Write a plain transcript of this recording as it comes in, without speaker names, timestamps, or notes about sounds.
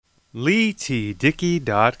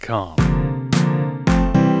LeeTDickey.com.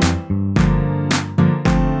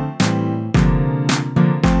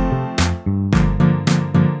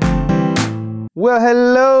 Well,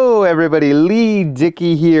 hello everybody, Lee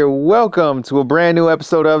Dickey here. Welcome to a brand new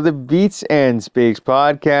episode of the Beats and Speaks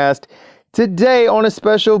podcast. Today on a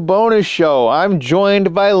special bonus show, I'm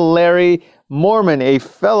joined by Larry Mormon, a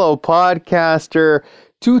fellow podcaster,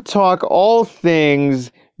 to talk all things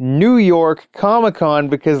New York Comic Con,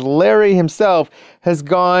 because Larry himself has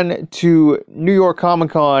gone to New York Comic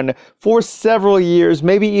Con for several years,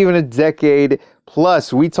 maybe even a decade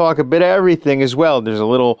plus. We talk a bit of everything as well. There's a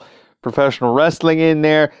little professional wrestling in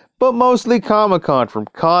there, but mostly Comic Con, from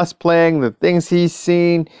cosplaying, the things he's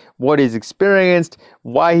seen, what he's experienced,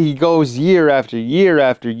 why he goes year after year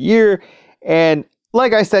after year. And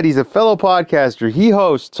like I said, he's a fellow podcaster. He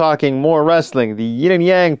hosts Talking More Wrestling, the Yin and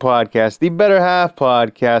Yang podcast, the Better Half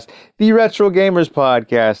podcast, the Retro Gamers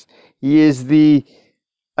podcast. He is the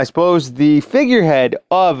figurehead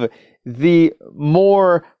of the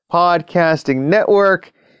More Podcasting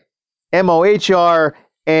Network, MOHR,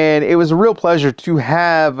 and it was a real pleasure to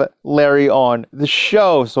have Larry on the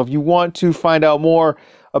show. So if you want to find out more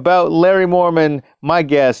about Larry Mormon, my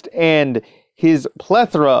guest, and his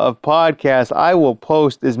plethora of podcasts, I will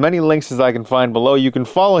post as many links as I can find below. You can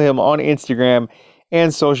follow him on Instagram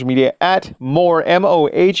and social media at more,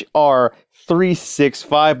 MOHR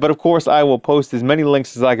 365. But of course, I will post as many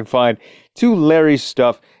links as I can find to Larry's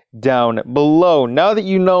stuff down below. Now that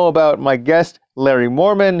you know about my guest, Larry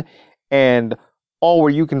Mormon, and all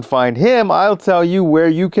where you can find him, I'll tell you where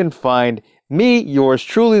you can find me, yours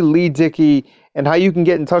truly, Lee Dickey, and how you can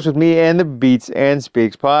get in touch with me and the Beats and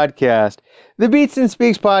Speaks podcast. The Beats and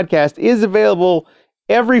Speaks podcast is available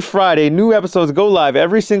every Friday. New episodes go live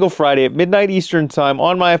every single Friday at midnight Eastern time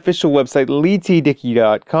on my official website,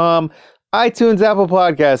 LeeTDickey.com, iTunes, Apple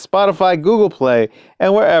Podcasts, Spotify, Google Play,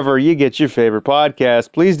 and wherever you get your favorite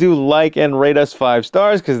podcast. Please do like and rate us 5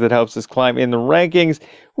 stars, because that helps us climb in the rankings,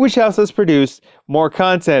 which helps us produce more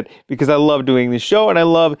content, because I love doing this show and I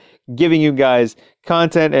love giving you guys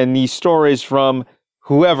content and these stories from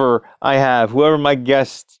whoever my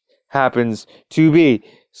guest happens to be.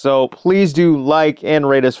 So please do like and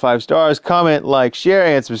rate us 5 stars, comment, like, share,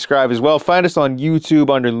 and subscribe as well. Find us on YouTube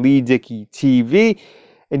under Lee Dickey TV.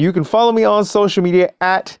 And you can follow me on social media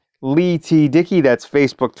at Lee T. Dickey. That's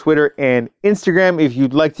Facebook, Twitter, and Instagram. If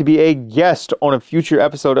you'd like to be a guest on a future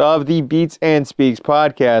episode of the Beats and Speaks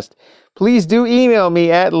podcast, please do email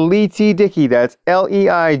me at LeeTDickey. That's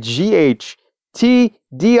LeightDickey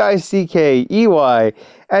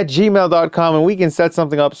at gmail.com, and we can set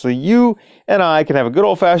something up so you and I can have a good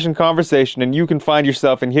old-fashioned conversation, and you can find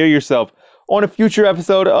yourself and hear yourself on a future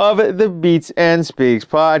episode of the Beats and Speaks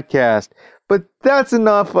podcast. But that's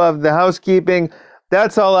enough of the housekeeping.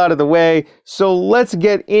 That's all out of the way. So let's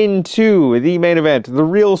get into the main event, the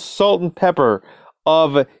real salt and pepper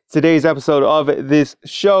of today's episode of this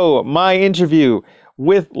show, my interview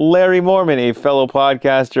with Larry Mormon, a fellow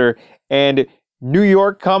podcaster and New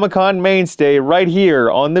York Comic Con mainstay, right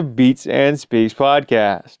here on the Beats and Speaks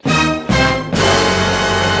podcast.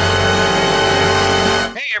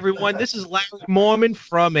 Everyone, this is Larry Mormon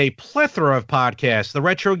from a plethora of podcasts: the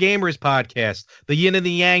Retro Gamers podcast, the Yin and the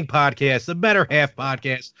Yang podcast, the Better Half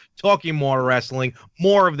podcast, Talking More Wrestling,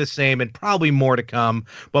 more of the same, and probably more to come.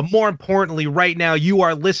 But more importantly, right now, you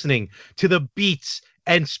are listening to the Beats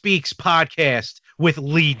and Speaks podcast with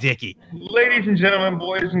Lee Dickey. Ladies and gentlemen,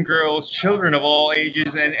 boys and girls, children of all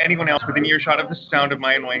ages, and anyone else within earshot of the sound of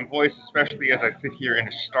my annoying voice, especially as I sit here in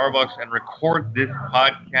a Starbucks and record this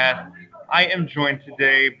podcast, I am joined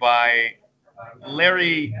today by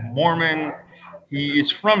Larry Mormon. He is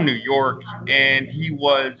from New York, and he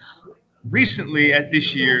was recently at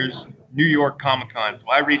this year's New York Comic Con. So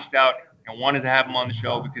I reached out and wanted to have him on the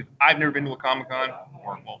show because I've never been to a Comic Con,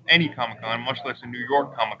 or any Comic Con, much less a New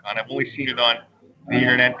York Comic Con. I've only seen it on the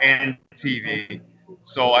internet and TV.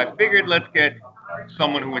 So I figured let's get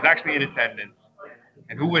someone who was actually in attendance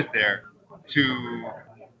and who was there to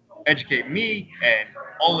educate me and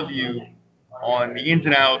all of you on the ins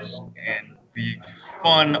and outs and the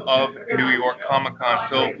fun of New York Comic Con.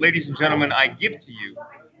 So, ladies and gentlemen, I give to you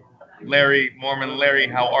Larry Mormon. Larry,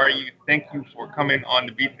 how are you? Thank you for coming on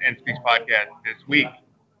the Beats and Speaks podcast this week.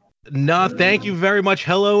 No, thank you very much.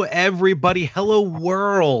 Hello, everybody. Hello,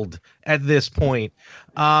 world. At this point,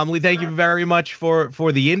 Lee, thank you very much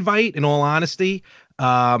for the invite. In all honesty,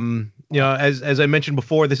 as I mentioned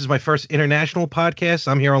before, this is my first international podcast.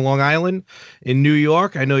 I'm here on Long Island in New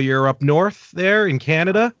York. I know you're up north there in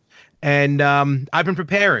Canada. And I've been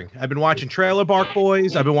preparing. I've been watching Trailer Park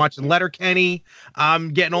Boys. I've been watching Letterkenny. I'm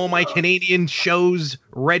getting all my Canadian shows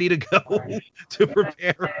ready to go to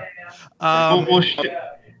prepare. I'll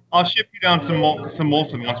ship you down some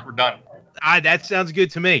Molson once we're done. That sounds good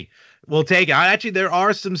to me. We'll take it. Actually, there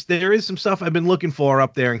is some stuff I've been looking for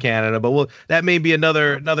up there in Canada, but that may be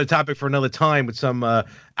another topic for another time with some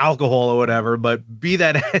alcohol or whatever. But be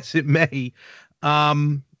that as it may,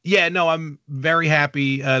 yeah, no, I'm very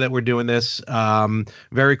happy that we're doing this.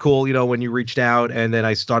 Very cool, when you reached out, and then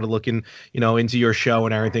I started looking, into your show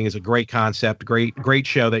and everything. It's a great concept, great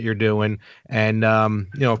show that you're doing, and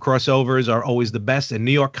crossovers are always the best. And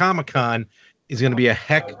New York Comic Con is going to be a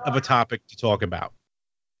heck of a topic to talk about.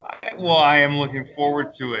 Well, I am looking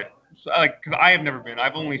forward to it. Because I have never been.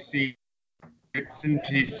 I've only seen bits and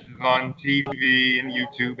pieces on TV and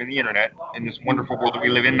YouTube and the internet in this wonderful world that we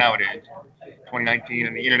live in nowadays. 2019,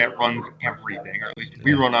 and the internet runs everything, or at least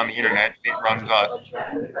we run on the internet. It runs us.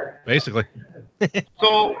 Basically.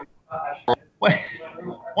 So,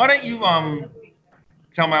 why don't you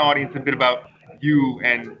tell my audience a bit about you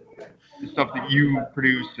and the stuff that you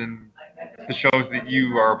produce and the shows that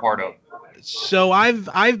you are a part of? So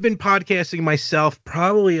I've been podcasting myself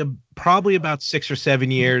probably about 6 or 7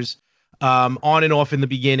 years, on and off in the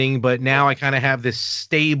beginning, but now I kind of have this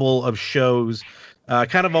stable of shows,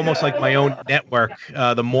 kind of almost like my own network,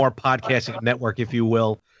 the More Podcasting Network, if you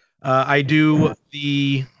will. I do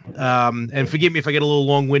the and forgive me if I get a little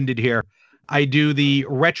long-winded here. I do the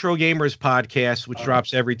Retro Gamers podcast, which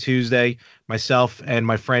drops every Tuesday. Myself and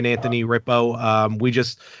my friend Anthony Rippo, we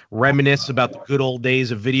just reminisce about the good old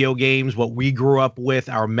days of video games, what we grew up with,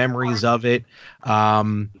 our memories of it.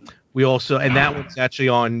 We also, and that one's actually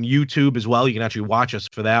on YouTube as well. You can actually watch us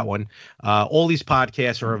for that one. All these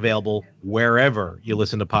podcasts are available wherever you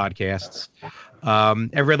listen to podcasts.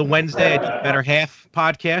 Every other Wednesday, I do the Better Half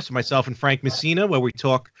podcast with myself and Frank Messina, where we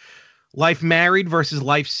talk life married versus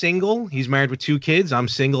life single. He's married with 2 kids. I'm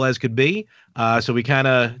single as could be. So we kind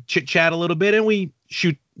of chit chat a little bit, and we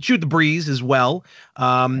shoot the breeze as well.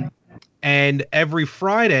 And every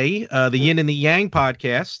Friday, the Yin and the Yang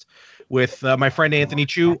podcast with my friend Anthony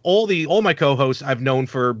Chu. All my co-hosts I've known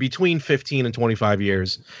for between 15 and 25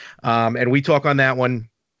 years. And we talk on that one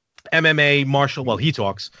MMA, he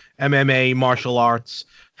talks MMA, martial arts,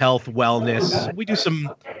 health, wellness. We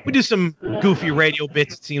do some goofy radio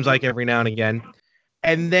bits, it seems like, every now and again.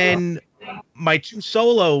 And then my 2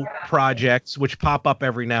 solo projects, which pop up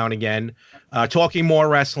every now and again, Talking More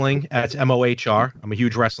Wrestling, that's MOHR. I'm a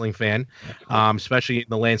huge wrestling fan, especially in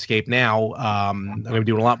the landscape now. I'm going to be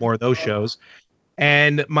doing a lot more of those shows.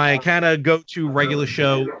 And my kind of go-to regular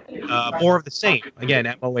show, More of the Same, again,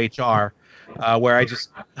 MOHR, where I just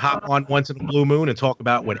hop on once in a blue moon and talk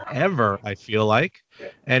about whatever I feel like.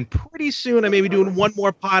 And pretty soon I may be doing one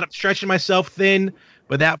more pod. I'm stretching myself thin,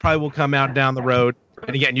 but that probably will come out down the road.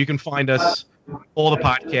 And again, you can find us, all the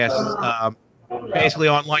podcasts, basically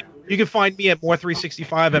online. You can find me at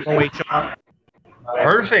More365 at MOHR.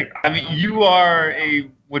 Perfect. I mean, you are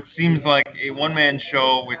what seems like a one-man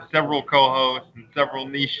show with several co-hosts and several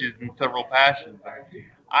niches and several passions.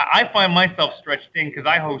 I find myself stretched in because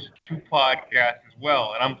I host 2 podcasts as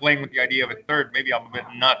well, and I'm playing with the idea of a third. Maybe I'm a bit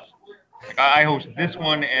nuts. Like, I host this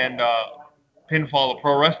one and Pinfall, a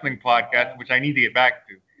pro wrestling podcast, which I need to get back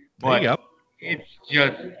to. But there you go. It's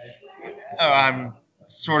just I'm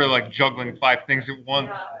sort of like juggling 5 things at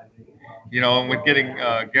once. And with getting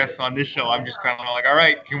guests on this show, I'm just kind of like, all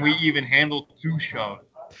right, can we even handle 2 shows?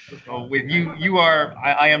 So with you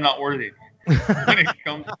I am not worthy when it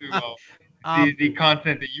comes to the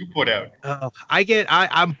content that you put out.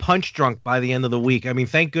 I'm punch drunk by the end of the week. I mean,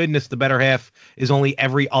 thank goodness the Better Half is only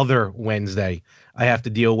every other Wednesday I have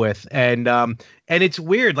to deal with. And it's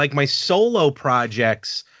weird. Like my solo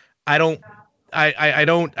projects,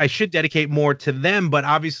 I should dedicate more to them, but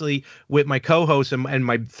obviously with my co-hosts and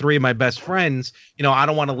my 3 of my best friends, I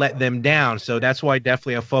don't want to let them down. So that's why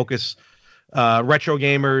definitely I focus. Retro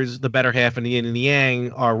Gamers, the Better Half, and the Yin and the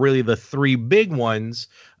Yang are really the 3 big ones.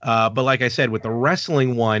 But like I said, with the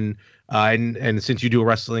wrestling one, and since you do a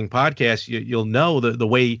wrestling podcast, you'll know the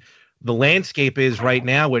way the landscape is right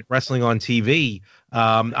now with wrestling on TV.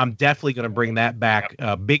 I'm definitely going to bring that back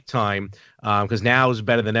big time because now is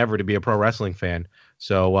better than ever to be a pro wrestling fan.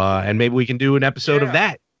 So, and maybe we can do an episode of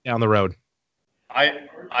that down the road.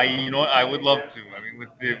 I would love to. I mean,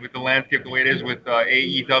 with the landscape the way it is with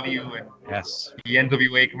AEW and the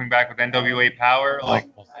NWA coming back with NWA Power,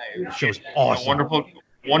 show's awesome.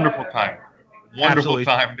 Wonderful time. Wonderful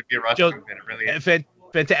time to be a wrestling fan. It really is.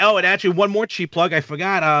 Oh, and actually, one more cheap plug. I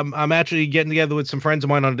forgot. I'm actually getting together with some friends of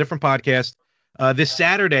mine on a different podcast. This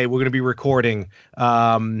Saturday, we're going to be recording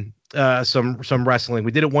some wrestling.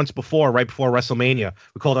 We did it once before, right before WrestleMania.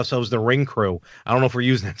 We called ourselves the Ring Crew. I don't know if we're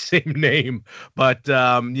using that same name, but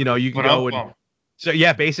you can go and so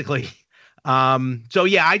yeah, basically. So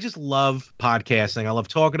yeah, I just love podcasting. I love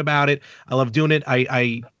talking about it. I love doing it.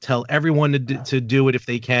 I tell everyone to do it if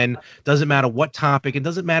they can. Doesn't matter what topic. It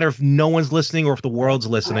doesn't matter if no one's listening or if the world's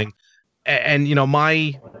listening. And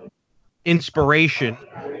my inspiration,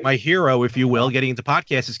 my hero, if you will, getting into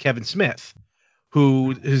podcasts is Kevin Smith,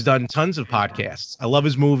 who has done tons of podcasts. I love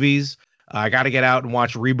his movies. I got to get out and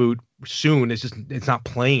watch Reboot soon. It's not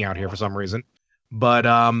playing out here for some reason. But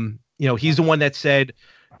he's the one that said,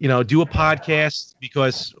 do a podcast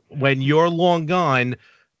because when you're long gone,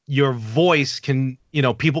 your voice can,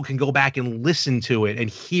 people can go back and listen to it and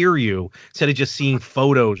hear you instead of just seeing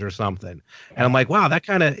photos or something. And I'm like, wow, that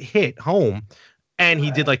kind of hit home. And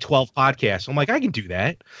he did like 12 podcasts. I'm like, I can do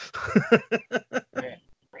that.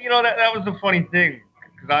 That was the funny thing,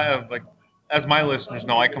 because I have, like, as my listeners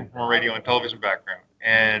know, I come from a radio and television background,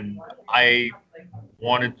 and I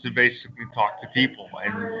wanted to basically talk to people,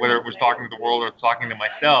 and whether it was talking to the world or talking to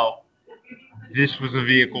myself, this was a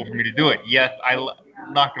vehicle for me to do it. Yes, I'm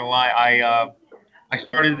not gonna lie, I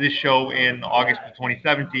started this show in August of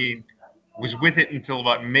 2017, was with it until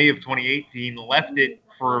about May of 2018, left it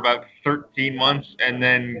for about 13 months, and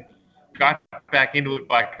then got back into it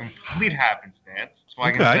by complete happenstance. So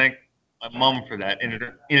I can thank my mom for that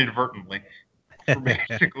inadvertently. For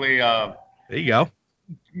basically, there you go.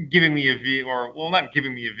 Giving me a vehicle, well, not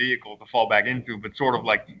giving me a vehicle to fall back into, but sort of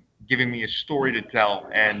like giving me a story to tell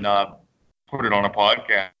and put it on a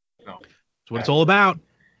podcast. So that's what it's all about.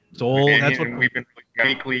 We've been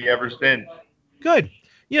weekly ever since. Good.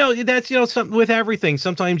 That's something with everything.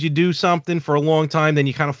 Sometimes you do something for a long time, then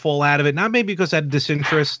you kind of fall out of it. Not maybe because of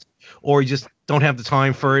disinterest or you just don't have the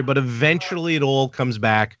time for it, but eventually it all comes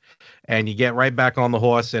back and you get right back on the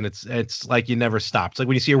horse, and it's like you never stopped. It's like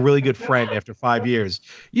when you see a really good friend after 5 years,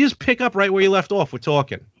 you just pick up right where you left off with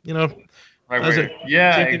talking. Right.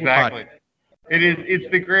 Yeah, exactly.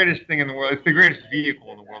 It's the greatest thing in the world. It's the greatest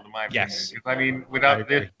vehicle in the world, in my opinion. Yes. Because, I mean, without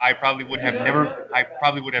this, I probably would have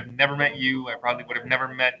never met you. I probably would have never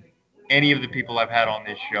met any of the people I've had on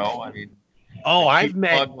this show. I mean,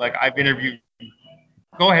 I've interviewed.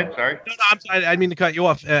 Go ahead. Sorry. No, I'm sorry. I didn't mean to cut you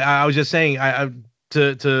off. I was just saying,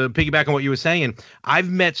 to piggyback on what you were saying, I've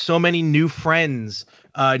met so many new friends,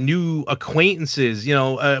 new acquaintances.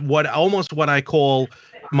 What I call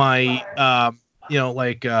my, what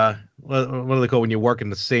do they call when you work in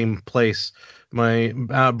the same place? My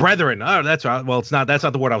brethren. Oh, that's right. Well, that's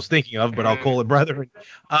not the word I was thinking of, but I'll call it brethren.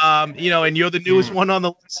 And you're the newest one on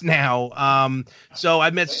the list now. So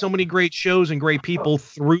I've met so many great shows and great people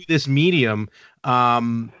through this medium.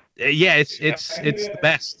 It's the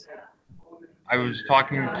best. I've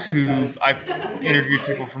interviewed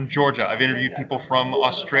people from Georgia. I've interviewed people from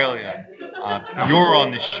Australia. You're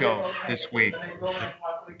on this show this week.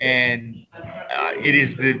 And it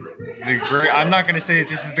is the great. I'm not going to say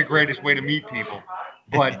this is the greatest way to meet people,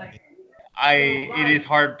 but it is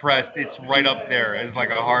hard pressed. It's right up there as like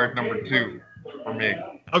a hard number 2 for me.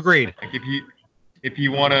 Agreed. Like if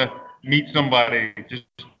you want to meet somebody, just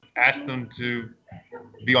ask them to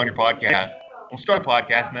be on your podcast. We'll start a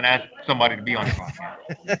podcast and then ask somebody to be on your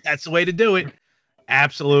podcast. That's the way to do it.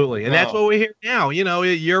 Absolutely, and that's what we're here now.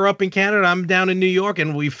 You're up in Canada, I'm down in New York,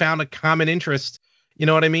 and we found a common interest. You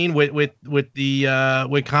know what I mean? With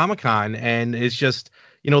Comic-Con, and it's just,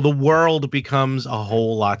 the world becomes a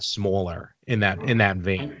whole lot smaller in that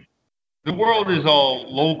vein. The world is all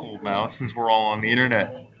local now since we're all on the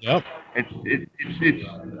internet. Yep. It's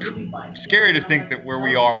scary to think that where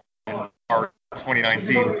we are in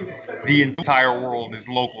 2019, the entire world is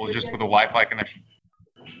local just with a Wi-Fi connection.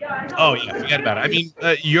 Oh yeah, forget about it. I mean,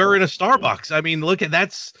 you're in a Starbucks. I mean, look at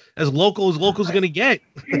that's as local as local's gonna get.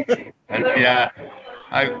 Yeah.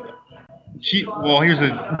 Here's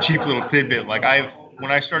a cheap little tidbit. Like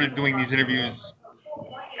when I started doing these interviews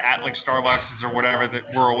at like Starbucks or whatever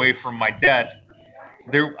that were away from my desk,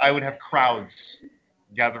 I would have crowds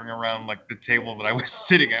gathering around like the table that I was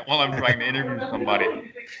sitting at while I'm trying to interview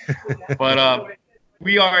somebody. But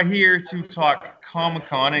we are here to talk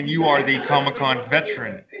Comic-Con, and you are the Comic-Con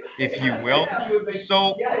veteran, if you will.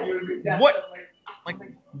 So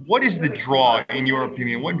what is the draw, in your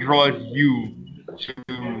opinion? What draws you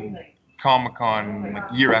to Comic-Con like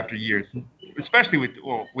year after year, especially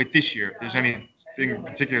with this year? If there's anything in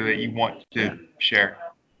particular that you want to share?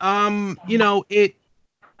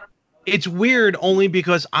 It's weird only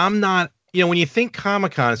because I'm not, when you think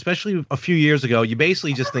Comic-Con, especially a few years ago, you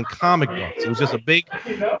basically just think comic books. It was just a big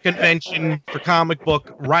convention for comic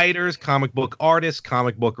book writers, comic book artists,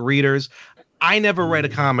 comic book readers. I never read a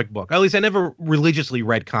comic book. At least I never religiously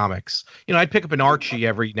read comics. You know, I'd pick up an Archie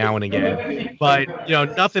every now and again, but you know,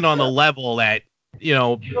 nothing on the level that, you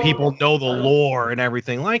know, people know the lore and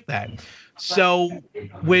everything like that. So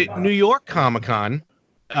with New York Comic Con,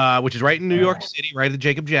 which is right in New York City, right at the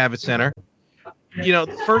Jacob Javits Center, you know,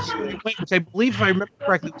 the first time I went, which I believe, if I remember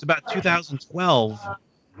correctly, it was about 2012.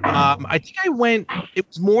 I think I went. It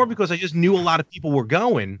was more because I just knew a lot of people were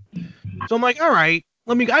going, so I'm like, all right.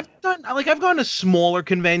 I've gone to smaller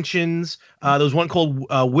conventions. There was one called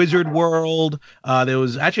Wizard World. There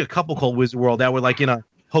was actually a couple called Wizard World that were like in a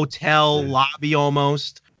hotel lobby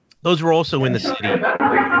almost. Those were also in the city.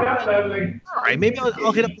 All right, maybe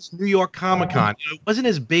I'll hit up this New York Comic Con. You know, it wasn't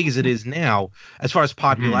as big as it is now as far as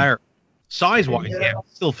popularity. Size-wise, yeah,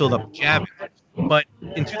 still filled up with Javits. But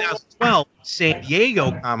in 2012, San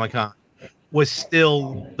Diego Comic Con was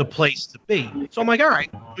still the place to be. So I'm like, all right,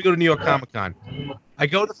 let me go to New York Comic Con. I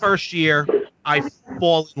go the first year, I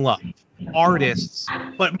fall in love. Artists,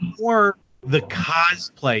 but more the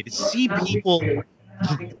cosplay, to see people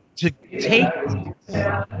to take,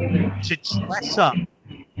 to dress up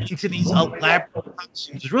into these elaborate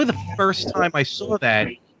costumes. It's really the first time I saw that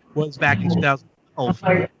was back in 2012.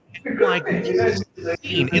 And I'm like, this is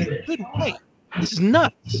insane in a good way. This is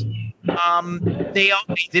nuts. They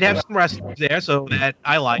did have some wrestlers there, so that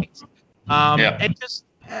I liked. And just,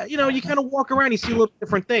 you know, you kind of walk around, you see little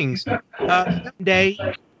different things. One day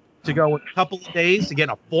to go in a couple of days to get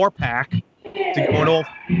a 4-pack to go and all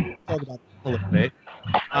talk about a little bit.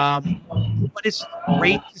 But it's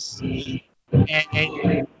great to see,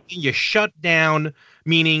 and you shut down,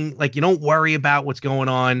 meaning like you don't worry about what's going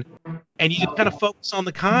on, and you just kind of focus on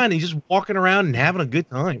the con and you're just walking around and having a good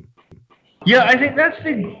time. Yeah, I think that's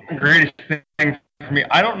the greatest thing for me.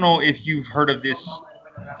 I don't know if you've heard of this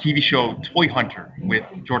TV show Toy Hunter with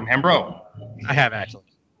Jordan Hembrow. I have, actually.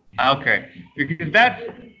 Okay, because that's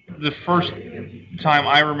the first time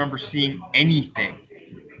I remember seeing anything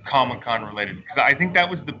Comic-Con related. Because I think that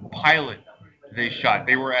was the pilot they shot.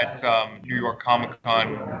 They were at New York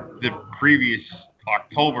Comic-Con the previous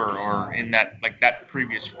October, or in that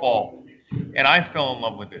previous fall. And I fell in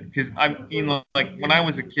love with it because like when I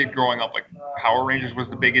was a kid growing up, like Power Rangers was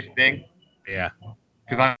the biggest thing. Yeah.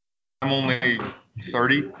 Because I'm only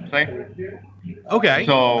 30, say. Okay.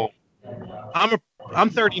 So I'm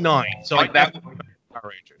 39, so like I got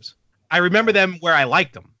Power Rangers. I remember them where I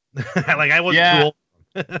liked them. Like I wasn't too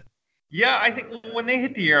old. Yeah, I think when they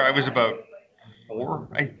hit the air, I was about 4.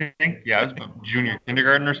 I think. Yeah, I was about junior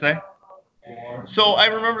kindergartner, say. So I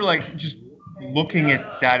remember like just looking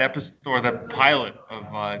at that episode or the pilot of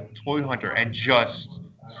Toy Hunter and just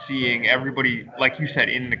seeing everybody, like you said,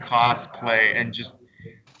 in the cosplay, and just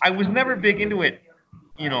I was never big into it.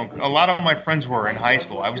 You know, a lot of my friends were in high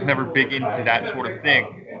school. I was never big into that sort of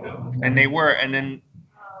thing, and they were. And then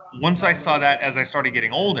once I saw that, as I started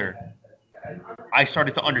getting older, I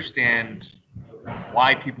started to understand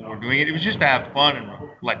why people were doing it. It was just to have fun and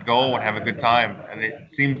let go and have a good time. And it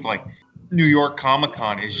seems like New York Comic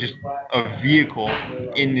Con is just a vehicle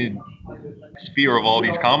in the sphere of all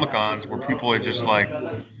these Comic Cons where people are just like,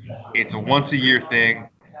 it's a once a year thing.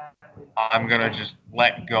 I'm going to just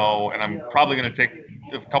let go, and I'm probably going to take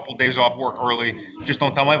a couple of days off work early. Just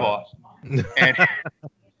don't tell my boss. And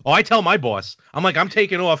oh, I tell my boss. I'm like, I'm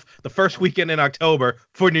taking off the first weekend in October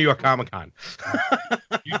for New York Comic Con.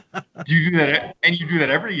 you do that, and you do that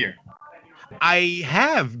every year. I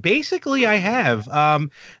have. Basically, I have.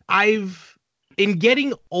 In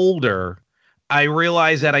getting older, I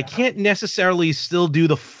realized that I can't necessarily still do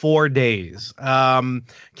the 4 days. Can't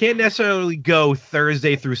necessarily go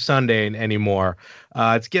Thursday through Sunday anymore.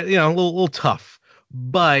 It's getting a little tough.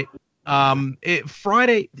 But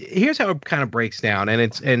Friday, here's how it kind of breaks down,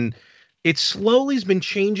 and it slowly has been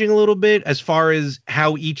changing a little bit as far as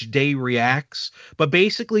how each day reacts. But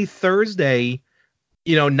basically, Thursday,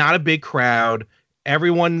 not a big crowd.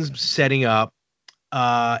 Everyone's setting up.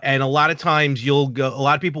 And a lot of times a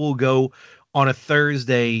lot of people will go on a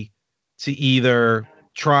Thursday to either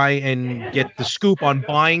try and get the scoop on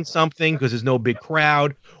buying something because there's no big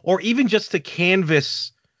crowd, or even just to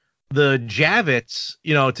canvass the Javits,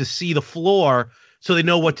 to see the floor so they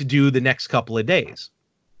know what to do the next couple of days.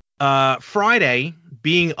 Friday,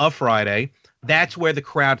 being a Friday, that's where the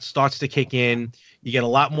crowd starts to kick in. You get a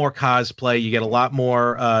lot more cosplay. You get a lot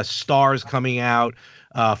more stars coming out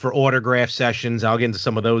for autograph sessions. I'll get into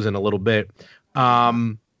some of those in a little bit.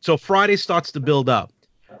 So Friday starts to build up.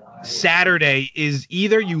 Saturday is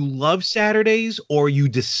either you love Saturdays or you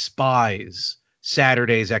despise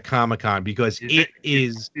Saturdays at Comic-Con because it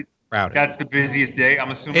is crowded. That's the busiest day,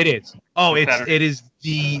 I'm assuming. It is. Oh, Saturday. it is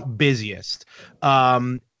the busiest.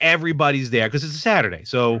 Everybody's there because it's a Saturday,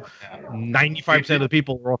 so 95% of the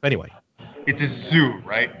people are off anyway. It's a zoo,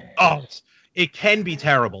 right? Oh, it can be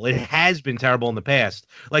terrible. It has been terrible in the past,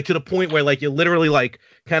 like to the point where like you're literally like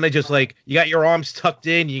kind of just like you got your arms tucked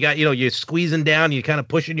in, you got you're squeezing down, you're kind of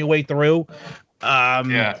pushing your way through.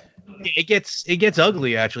 Yeah. It gets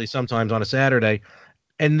ugly actually sometimes on a Saturday,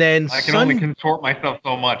 and then I can only contort myself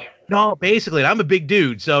so much. No, basically, I'm a big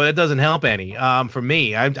dude, so that doesn't help any. For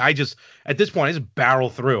me, I just at this point I just barrel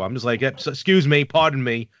through. I'm just like, excuse me, pardon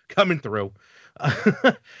me, coming through.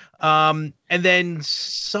 And then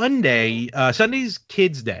Sunday's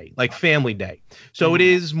kids' day, like family day, so it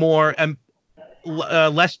is more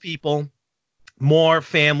less people, more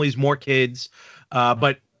families, more kids.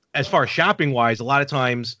 But as far as shopping wise, a lot of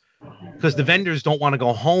times, because the vendors don't want to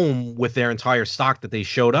go home with their entire stock that they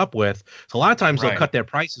showed up with. So a lot of times they'll cut their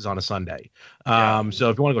prices on a Sunday. So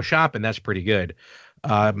if you want to go shopping, that's pretty good.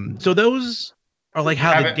 So those are like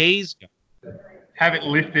how the days go. Have it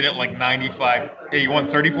listed at like 95. Hey, you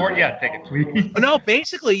want 34? Yeah, take it, please. No,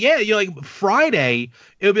 basically, yeah. You're like Friday,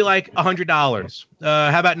 it would be like $100.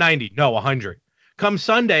 How about 90? No, 100. Come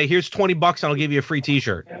Sunday, here's $20 and I'll give you a free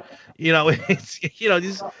T-shirt. It's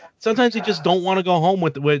these. Sometimes they just don't want to go home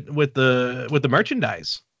with the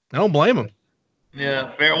merchandise. I don't blame them.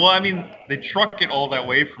 Yeah, fair. Well, I mean, they truck it all that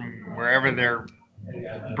way from wherever their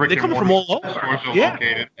brick and mortar stores are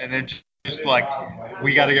located, and then just like,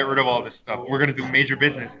 we got to get rid of all this stuff. We're gonna do major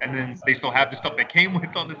business, and then they still have the stuff they came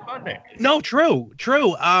with on this Sunday. No, true.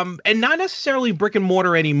 And not necessarily brick and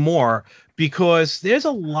mortar anymore, because there's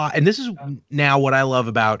a lot, and this is now what I love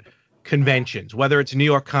about conventions, whether it's New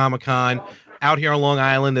York Comic Con. Out here on Long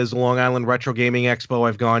Island, there's the Long Island Retro Gaming Expo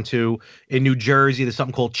I've gone to. In New Jersey, there's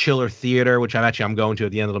something called Chiller Theater, which I'm going to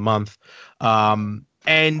at the end of the month.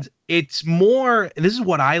 And it's more, and this is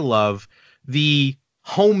what I love, the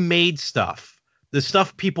homemade stuff, the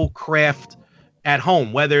stuff people craft at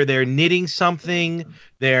home, whether they're knitting something,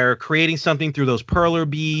 they're creating something through those perler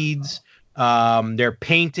beads, they're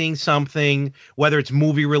painting something, whether it's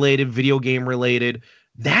movie related, video game related.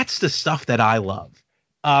 That's the stuff that I love.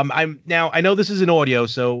 I know this is an audio,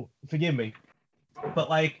 so forgive me, but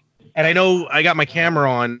and I know I got my camera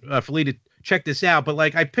on for Lee to check this out, but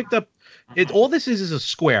I picked up it. All this is a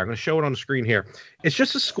square. I'm going to show it on the screen here. It's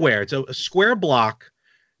just a square. It's a square block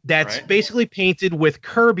that's basically painted with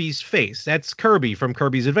Kirby's face. That's Kirby from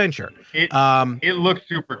Kirby's Adventure. It looks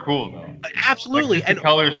super cool though. Absolutely. And the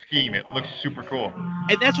color scheme, it looks super cool.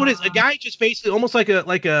 And that's what it is. A guy just basically almost like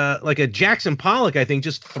a Jackson Pollock, I think,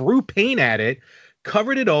 just threw paint at it,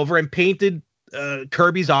 covered it over, and painted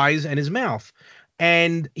Kirby's eyes and his mouth.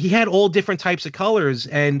 And he had all different types of colors.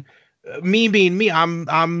 And me being me,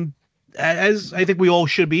 I'm as I think we all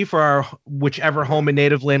should be for our whichever home and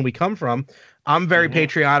native land we come from. I'm very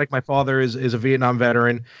patriotic. My father is a Vietnam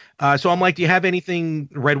veteran. So I'm like, do you have anything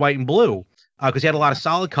red, white, and blue? Because he had a lot of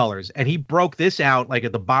solid colors. And he broke this out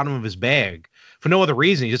at the bottom of his bag for no other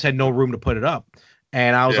reason. He just had no room to put it up.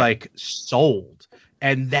 And I was like, sold.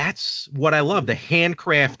 And that's what I love, the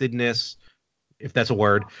handcraftedness, if that's a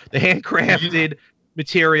word, the handcrafted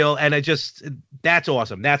material. And that's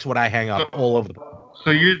awesome. That's what I hang up all over the place. So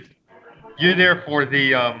you're there for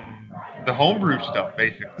the homebrew stuff,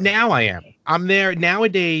 basically. Now I am. I'm there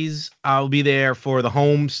nowadays. I'll be there for the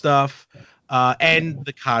home stuff and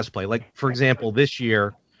the cosplay. For example, this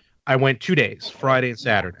year I went 2 days, Friday and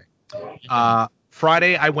Saturday.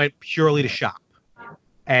 Friday I went purely to shop.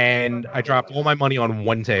 And I dropped all my money on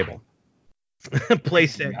one table.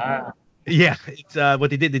 PlayStation. Yeah, it's what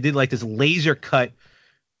they did. They did this laser cut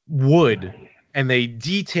wood, and they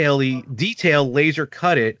detail laser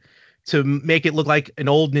cut it to make it look like an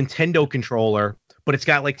old Nintendo controller, but it's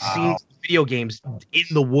got scenes of video games in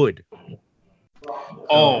the wood.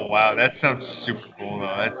 Oh wow, that sounds super cool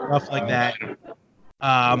though. Stuff like that.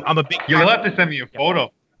 I'm a big. You'll have to send me a photo.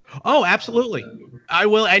 Oh, absolutely. I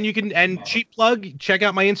will. And you can, and cheap plug, check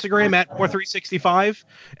out my Instagram at Mohr365,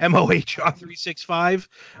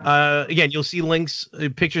 Mohr365. Again, you'll see links,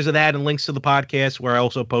 pictures of that and links to the podcast where I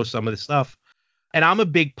also post some of this stuff. And I'm a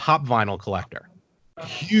big pop vinyl collector.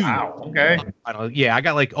 Huge. Wow. Okay. Yeah, I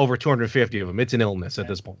got over 250 of them. It's an illness at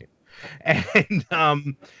this point. And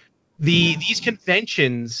these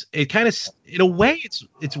conventions, it kind of, in a way,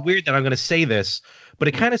 it's weird that I'm going to say this, but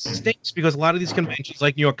it kind of stinks because a lot of these conventions,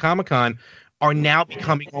 like New York Comic Con, are now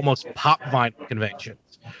becoming almost pop vinyl conventions.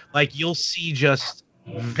 You'll see just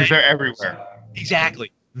because they're everywhere.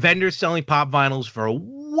 Exactly. Vendors selling pop vinyls for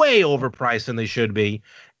way overpriced than they should be,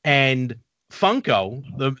 and Funko,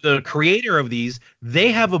 the creator of these,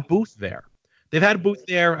 they have a booth there. They've had a booth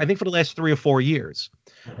there, I think, for the last 3 or 4 years.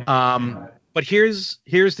 But here's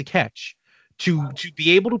the catch. To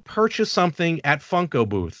be able to purchase something at Funko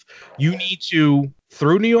booth, you need to,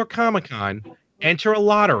 through New York Comic Con, enter a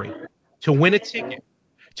lottery to win a ticket,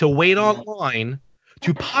 to wait online,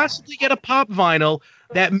 to possibly get a pop vinyl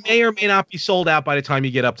that may or may not be sold out by the time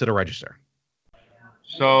you get up to the register.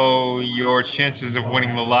 So your chances of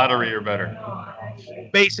winning the lottery are better.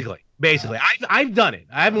 Basically, I've done it.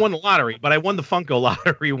 I haven't won the lottery, but I won the Funko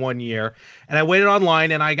lottery one year, and I waited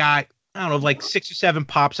online, and I got, I don't know, like 6 or 7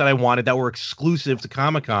 pops that I wanted that were exclusive to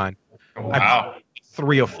Comic Con. Wow. I bought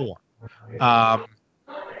 3 or 4.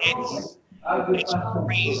 It's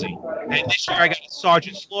crazy. And this year I got a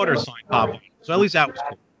Sergeant Slaughter signed pop, so at least that was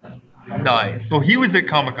cool. Nice. So he was at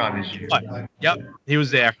Comic-Con this year. But, yep, he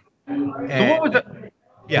was there. So what was it?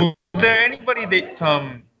 Yeah. Was there anybody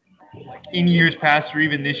that in years past or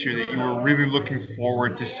even this year that you were really looking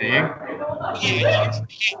forward to seeing?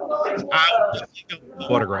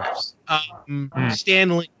 Autographs.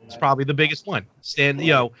 Stan Lee is probably the biggest one.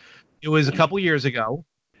 It was a couple years ago.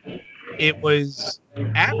 It was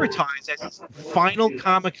advertised as his final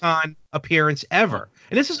Comic-Con appearance ever,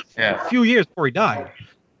 and this is a few years before he died.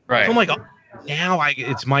 Right. So I'm like, oh, now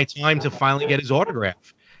it's my time to finally get his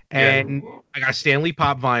autograph, and I got a Stan Lee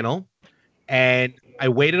pop vinyl, and I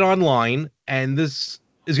waited online, and this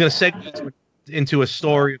is going to segue into a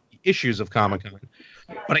story of the issues of Comic-Con.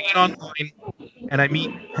 But I get online, and I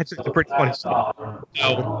meet, it's a pretty funny story.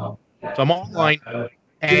 So I'm online,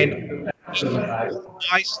 and if you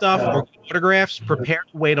buy stuff or autographs, prepare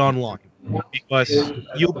to wait online, because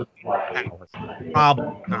you'll be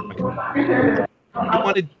probably Comic-Con. You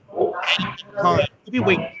wanted any time, you'll be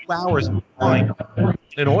waiting 2 hours online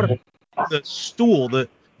in order. The stool,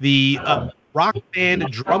 the rock band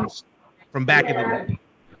drums from back in the day.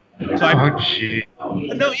 So it's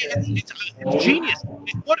genius. I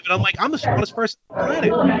thought of it. I'm like, I'm the smartest person on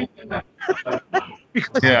the planet.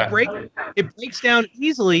 Because it breaks down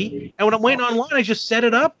easily, and when I'm waiting online, I just set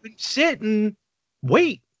it up and sit and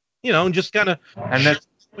wait, and just kind of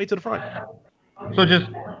wait to the front. So just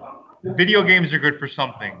video games are good for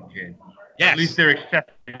something, kid. Yes. At least their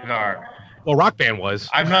exceptions are. Well, Rock Band was.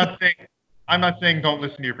 I'm not saying don't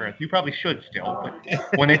listen to your parents. You probably should still. But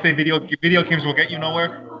when they say video games will get you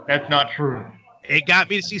nowhere, that's not true. It got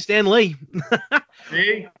me to see Stan Lee.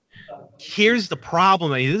 See? Here's the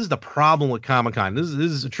problem. This is the problem with Comic-Con. This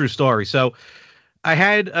is a true story. So I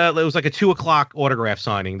had it was like a 2:00 autograph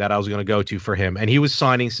signing that I was going to go to for him, and he was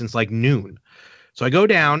signing since like noon. So I go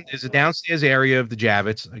down. There's a downstairs area of the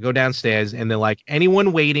Javits. I go downstairs, and they're like,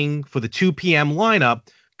 anyone waiting for the 2 p.m. lineup,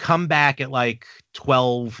 come back at like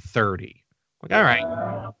 12:30. Like, all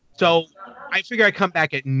right. So I figure I come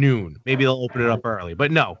back at noon. Maybe they'll open it up early.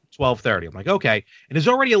 But no, 12:30. I'm like, okay. And there's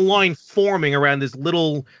already a line forming around this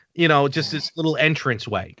little, just this little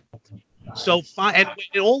entranceway. So and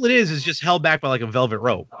all it is just held back by like a velvet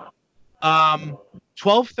rope.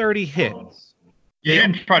 12:30 hits. You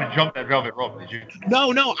didn't try to jump that velvet rope, did you?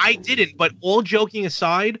 No, I didn't. But all joking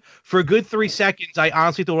aside, for a good 3 seconds, I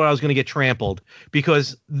honestly thought I was going to get trampled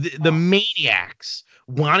because the maniacs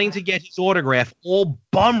wanting to get his autograph all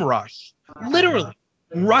bum rush, literally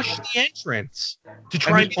rush the entrance to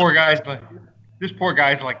try. And this poor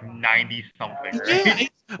guy's like 90 something. Right? Yeah.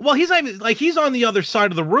 Well, he's not even, like, he's on the other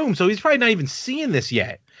side of the room, so he's probably not even seeing this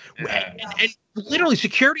yet. Yeah. And literally,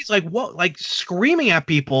 security's like, what? Like screaming at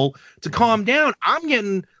people to calm down.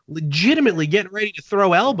 I'm legitimately getting ready to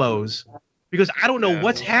throw elbows because I don't know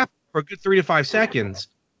what's happened for a good 3 to 5 seconds.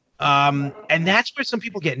 And that's where some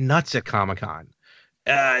people get nuts at Comic-Con.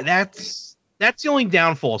 That's the only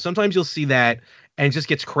downfall. Sometimes you'll see that and it just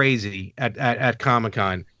gets crazy at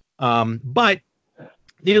Comic-Con. But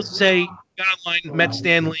needless to say, got online, met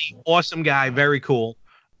Stan Lee, awesome guy, very cool.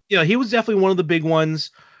 He was definitely one of the big ones.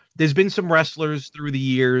 There's been some wrestlers through the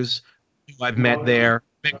years who I've met there.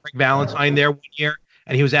 Met Greg Valentine there one year,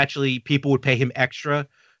 and he was actually, people would pay him extra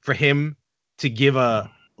for him to give an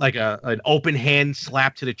open hand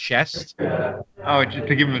slap to the chest. Oh, just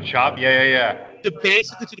to give him a chop? Yeah.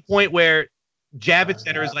 Basically to the point where Javits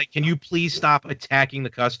Center is like, can you please stop attacking the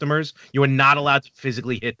customers? You are not allowed to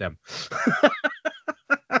physically hit them.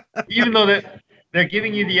 Even though they're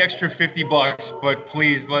giving you the extra $50, but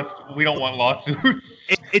please, we don't want lawsuits.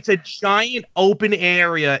 It's a giant open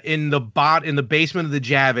area in the basement of the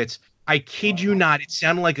Javits. I kid you not, it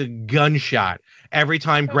sounded like a gunshot every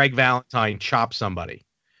time Greg Valentine chopped somebody.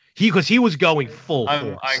 Because he was going full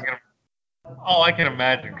force. I can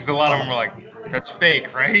imagine, because a lot of them were like, that's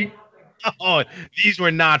fake, right? Oh, these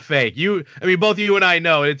were not fake. Both you and I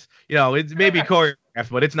know it's maybe choreographed,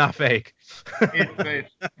 but it's not fake.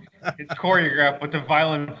 It's choreographed, but the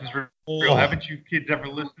violence is real. Oh. Haven't you kids ever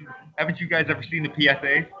listened? Haven't you guys ever seen the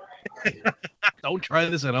PSA? Don't try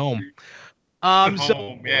this at home. Yeah,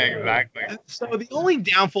 exactly. So the only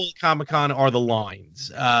downfall of Comic-Con are the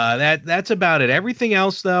lines. That's about it. Everything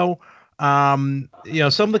else, though, some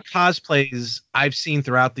of the cosplays I've seen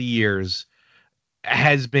throughout the years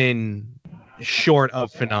has been short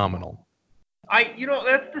of phenomenal. That's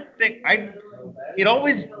the thing.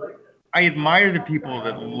 I admire the people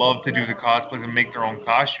that love to do the cosplays and make their own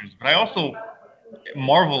costumes, but I also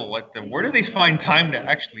marvel at where do they find time to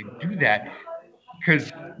actually do that? Because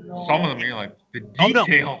some of them, you're like, the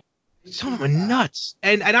detail. Some of them are nuts.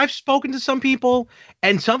 And I've spoken to some people,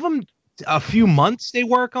 and some of them, a few months they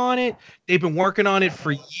work on it. They've been working on it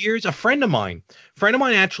for years. A friend of mine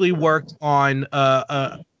actually worked on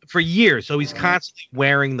for years, so he's constantly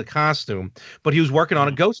wearing the costume, but he was working on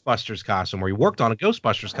a Ghostbusters costume, or he worked on a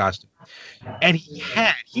Ghostbusters costume, and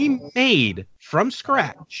he made from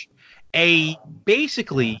scratch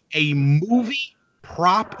basically a movie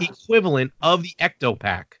prop equivalent of the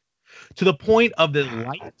Ectopack, to the point of the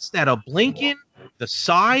lights that are blinking, the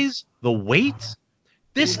size, the weight.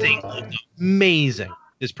 This thing looked amazing,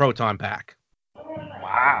 this Proton Pack.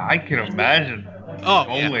 Wow, I can imagine. Oh,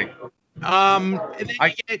 only. Yeah.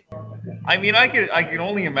 I can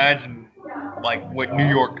only imagine like what New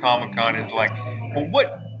York Comic Con is like. But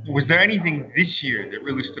what was there anything this year that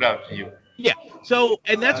really stood out to you? Yeah. So,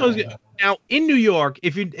 and that's what I was now in New York.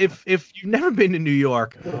 If you've never been to New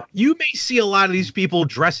York, you may see a lot of these people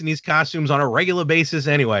dressing these costumes on a regular basis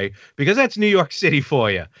anyway, because that's New York City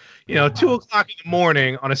for you. 2:00 in the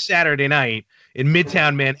morning on a Saturday night in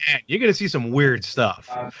Midtown Manhattan, you're gonna see some weird stuff.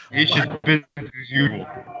 It's just business as usual.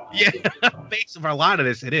 Yeah, based on a lot of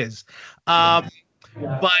this, it is. But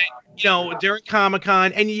during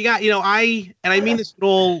Comic-Con, and you got, I mean this with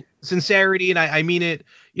all sincerity, and I mean it,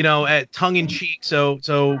 at tongue in cheek. So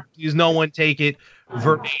please no one take it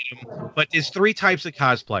verbatim. But there's three types of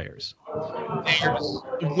cosplayers. There's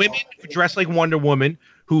women who dress like Wonder Woman,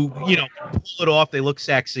 who pull it off. They look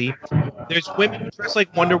sexy. There's women who dress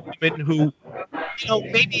like Wonder Woman who,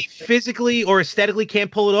 maybe physically or aesthetically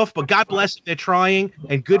can't pull it off, but God bless them, they're trying,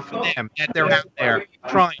 and good for them that they're out there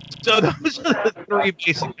trying. So those are the three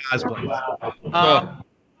basic cosplays.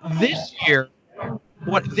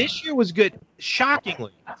 This year was good.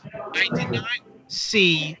 Shockingly, I did not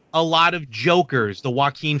see a lot of Jokers, the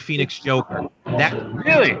Joaquin Phoenix Joker. That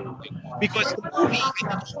really, because the movie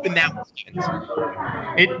didn't open that weekend.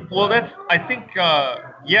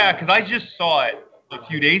 Because I just saw it a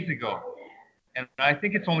few days ago, and I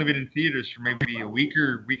think it's only been in theaters for maybe a week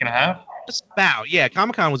or week and a half. Just about, yeah.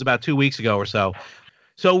 Comic-Con was about 2 weeks ago or so.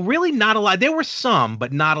 So really not a lot. There were some,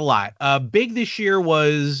 but not a lot. Big this year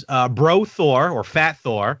was Bro Thor, or Fat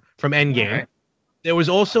Thor, from Endgame. Okay. There was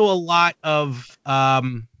also a lot of,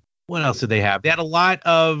 what else did they have? They had a lot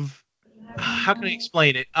of, how can I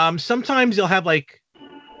explain it? Sometimes they'll have like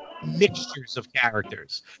mixtures of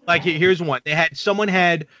characters. Like here's one. Someone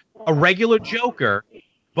had a regular Joker,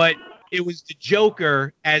 but it was the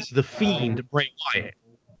Joker as the Fiend, Bray Wyatt.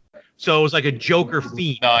 So it was like a Joker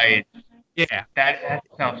Fiend. Nice. Yeah. That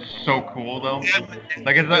sounds so cool, though. Yeah,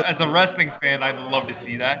 like as a wrestling fan, I'd love to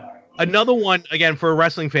see that. Another one, again, for a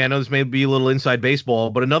wrestling fan, this may be a little inside baseball,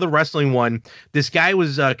 but another wrestling one, this guy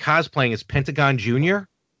was cosplaying as Pentagon Jr.,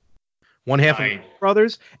 one half of the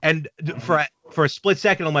brothers, and for a split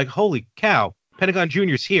second, I'm like, holy cow, Pentagon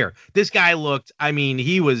Jr.'s here. This guy looked,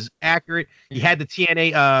 he was accurate. He had the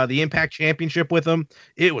TNA, the Impact Championship with him.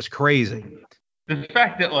 It was crazy. The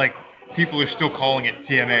fact that, like, people are still calling it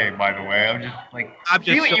TNA, by the way,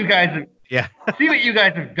 see what you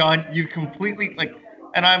guys have done. You completely,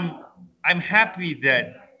 and I'm happy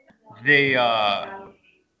that they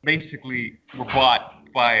basically were bought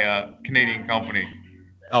by a Canadian company.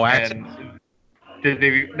 Oh, actually.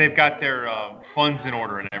 And they've got their funds in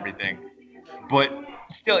order and everything. But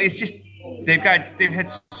still, it's just they've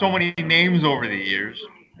had so many names over the years.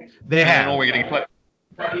 They have. I know we're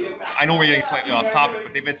getting slightly off topic,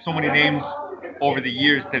 but they've had so many names over the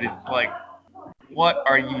years that it's like, what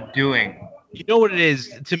are you doing? You know what it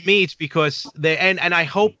is? To me, it's because and I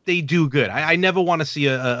hope they do good. I never want to see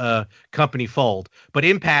a company fold, but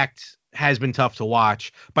Impact has been tough to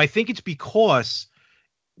watch. But I think it's because,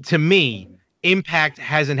 to me, Impact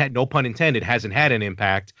hasn't had, no pun intended, hasn't had an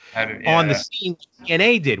impact on the scene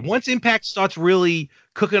TNA did. Once Impact starts really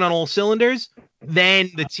cooking on all cylinders,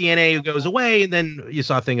 then the TNA goes away, and then you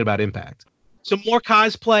start thinking about Impact. Some more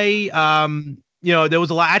cosplay. There was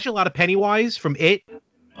a lot of Pennywise from It.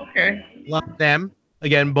 Okay. Love them.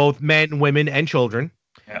 Again, both men, women, and children.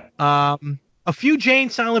 Yeah. a few Jay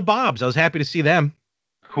and Silent Bobs. I was happy to see them.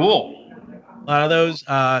 Cool. A lot of those.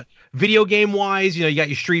 Video game wise, you got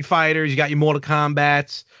your Street Fighters, you got your Mortal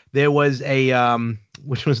Kombats. There was a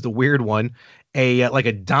which was the weird one, like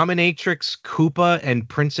a Dominatrix Koopa and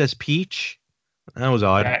Princess Peach. That was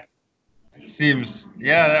odd. That seems,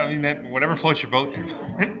 yeah. I mean, that whatever floats your boat.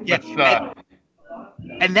 Yeah.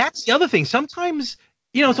 And that's the other thing. Sometimes,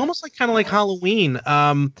 it's almost like kind of like Halloween.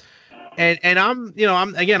 And I'm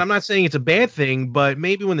not saying it's a bad thing, but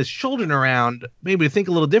maybe when there's children around, maybe to think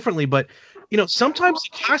a little differently. But sometimes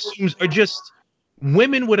the costumes are just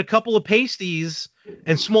women with a couple of pasties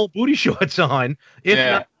and small booty shorts on, if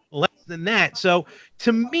not less than that. So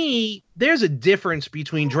to me, there's a difference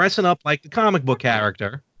between dressing up like the comic book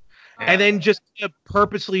character and then just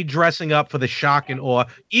purposely dressing up for the shock and awe.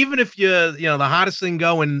 Even if you're, the hottest thing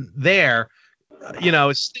going there,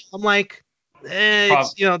 it's still, I'm like,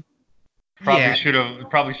 Probably should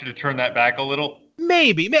have turned that back a little.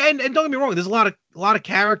 Maybe, and don't get me wrong. There's a lot of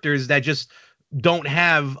characters that just don't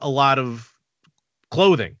have a lot of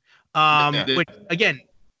clothing. Which again,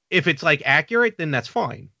 if it's like accurate, then that's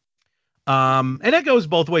fine. And that goes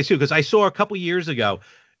both ways too. Because I saw a couple years ago.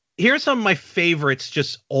 Here's some of my favorites,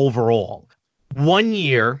 just overall. One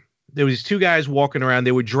year, there was two guys walking around.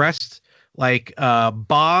 They were dressed like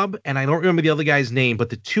Bob, and I don't remember the other guy's name,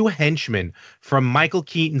 but the two henchmen from Michael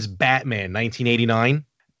Keaton's Batman, 1989.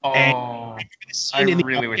 Oh, I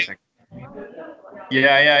really wish I could.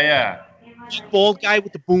 Yeah. Bald guy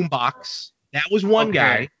with the boombox. That was one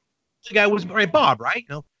guy. The guy was Bob, right?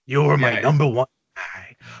 You were my number one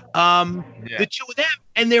guy. The two of them,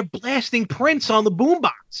 and they're blasting Prince on the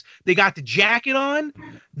boombox. They got the jacket on.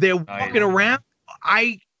 They're walking around.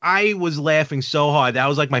 I was laughing so hard. That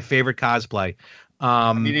was like my favorite cosplay.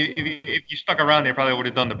 I mean, if you stuck around, they probably would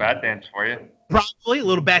have done the bat dance for you. Probably a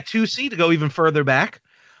little Batusi to go even further back.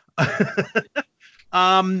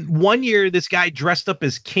 One year, this guy dressed up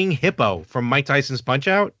as King Hippo from Mike Tyson's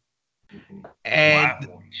Punch-Out. And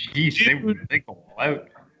wow. Jeez, they go all out.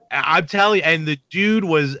 I'm telling you, and the dude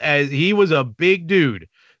he was a big dude.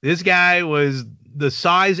 This guy was the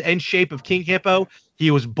size and shape of King Hippo.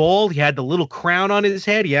 He was bald. He had the little crown on his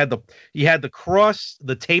head. He had the cross,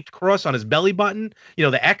 the taped cross on his belly button.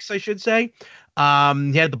 The X, I should say.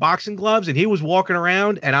 He had the boxing gloves, and he was walking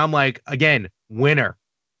around. And I'm like, again, winner.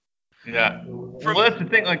 Yeah. Well, that's the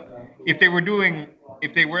thing. Like, if they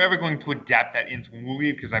were ever going to adapt that into a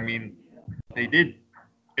movie, because I mean, they did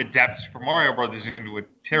adapt Super Mario Brothers into a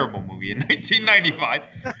terrible movie in 1995.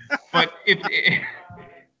 But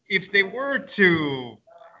if they were to,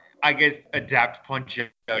 I guess, adapt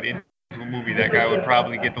Punch-Out into a movie, that guy would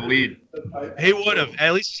probably get the lead. He would have,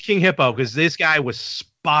 at least King Hippo, because this guy was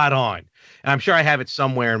spot on. And I'm sure I have it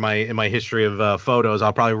somewhere in my history of photos.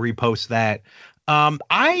 I'll probably repost that.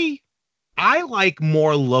 I like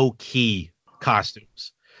more low key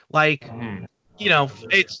costumes. Like,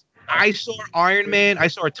 I saw Iron Man. I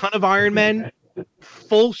saw a ton of Iron Men,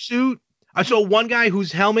 full suit. I saw one guy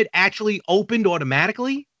whose helmet actually opened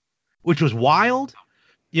automatically, which was wild.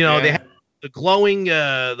 They had the glowing,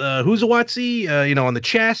 the Huzawatsi, on the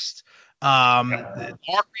chest, the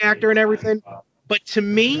arc reactor and everything. But to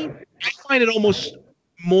me, I find it almost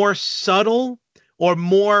more subtle or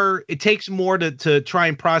more, it takes more to try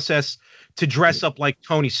and process to dress up like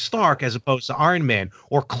Tony Stark as opposed to Iron Man,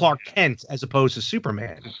 or Clark Kent as opposed to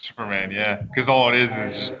Superman. Superman, yeah, because all it is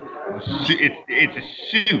it's a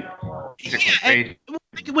suit. Yeah,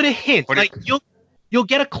 with a hint, like you'll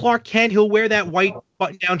get a Clark Kent. He'll wear that white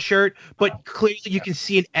button-down shirt, but clearly you can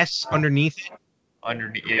see an S underneath it.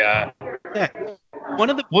 Yeah. One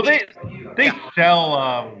of the they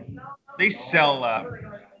sell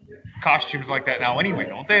costumes like that now anyway,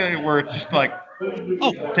 don't they? Where it's just like,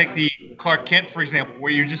 take the Clark Kent, for example,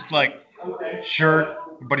 where you're just like shirt,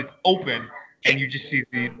 but it's open and you just see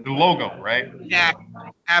the logo, right? Yeah,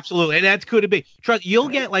 absolutely. And that could be. Trust, you'll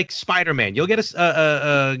get like Spider-Man. You'll get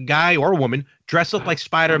a guy or a woman dressed up like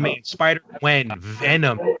Spider-Man, Spider-Gwen,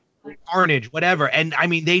 Venom, Carnage, whatever. And I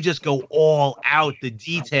mean, they just go all out. The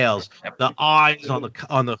details, the eyes on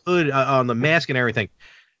the hood, on the mask, and everything.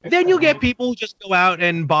 Then you'll get people who just go out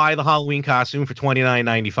and buy the Halloween costume for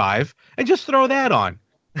 $29.95 and just throw that on.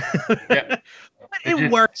 Yeah.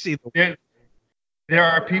 It works either way. There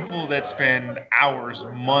are people that spend hours,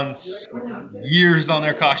 months, years on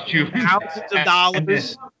their costumes. Thousands of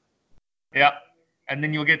dollars. And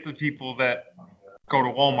then you'll get the people that go to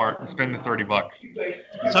Walmart and spend the $30.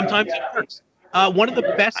 Sometimes it works. One of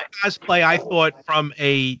the best cosplay I thought from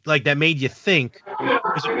that made you think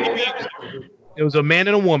was it was a man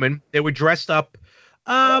and a woman. They were dressed up,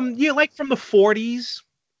 like from the 40s.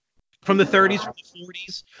 from the 30s, from the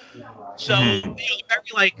 40s. So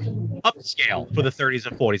very like upscale for the 30s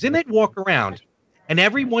and 40s. And they'd walk around, and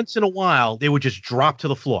every once in a while they would just drop to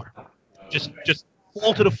the floor, just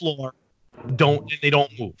fall to the floor. They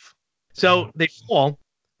don't move. So they fall.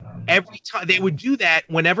 Every time they would do that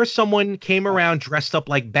whenever someone came around dressed up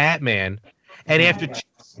like Batman. And after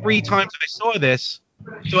 3 times I saw this,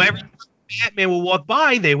 so every time Batman would walk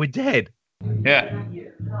by, they were dead. Yeah.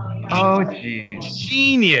 Oh, geez.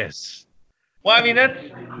 Genius. Well, I mean, that's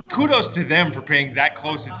kudos to them for paying that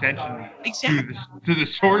close attention to the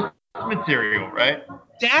source material, right?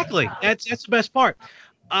 Exactly. That's the best part.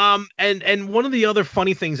 And one of the other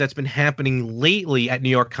funny things that's been happening lately at New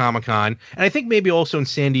York Comic Con, and I think maybe also in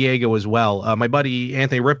San Diego as well. My buddy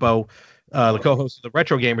Anthony Rippo, the co-host of the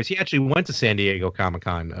Retro Gamers, he actually went to San Diego Comic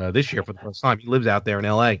Con this year for the first time. He lives out there in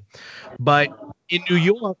LA, but in New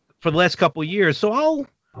York for the last couple of years. So I'll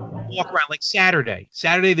walk around like Saturday.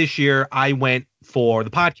 Saturday this year, I went for the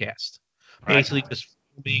podcast, basically just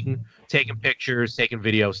filming, taking pictures, taking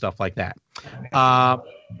video, stuff like that. And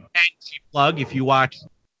plug, if you watch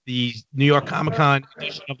the New York Comic Con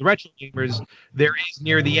edition of the Retro Gamers, there is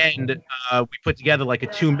near the end, we put together like a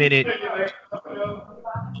 2-minute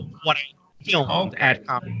what I filmed at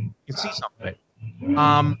Comic Con. You can see some of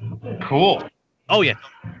it. Cool. Oh yeah.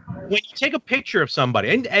 When you take a picture of somebody,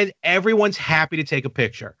 and everyone's happy to take a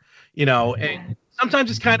picture, and sometimes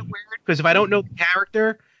it's kind of weird because if I don't know the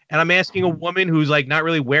character and I'm asking a woman who's like not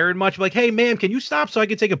really wearing much, like, hey ma'am, can you stop so I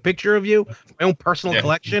can take a picture of you for my own personal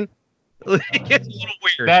collection? It gets a little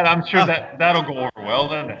weird. That I'm sure that'll go over well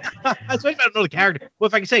then. Especially if I don't know the character. Well,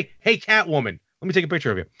 if I can say, hey Catwoman, let me take a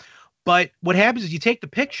picture of you. But what happens is you take the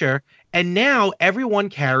picture, and now everyone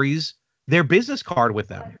carries their business card with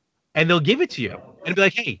them, and they'll give it to you and be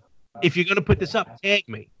like, hey, if you're gonna put this up, tag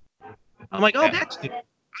me. I'm like, oh, that's good.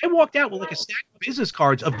 I walked out with like a stack of business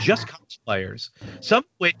cards of just cosplayers, some of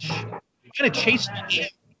which kind of chased me down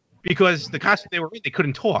because the costume they were in, they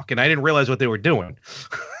couldn't talk, and I didn't realize what they were doing.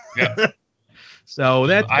 Yeah. So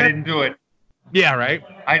I didn't do it. Yeah, right.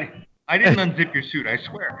 I didn't unzip your suit, I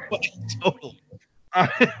swear. Totally.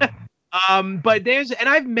 But and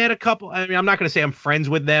I've met a couple. I mean, I'm not going to say I'm friends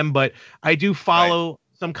with them, but I do follow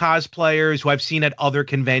some cosplayers who I've seen at other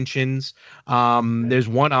conventions. There's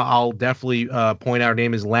one I'll definitely point out. Her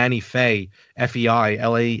name is Lanny Fey, Fei,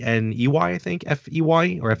 Laney, I think,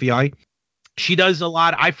 Fey or Fei. She does a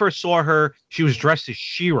lot. I first saw her. She was dressed as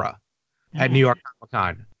She-Ra at New York Comic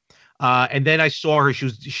Con. And then I saw her.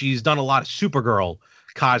 She's done a lot of Supergirl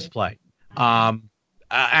cosplay.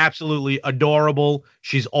 Absolutely adorable.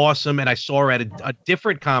 She's awesome. And I saw her at a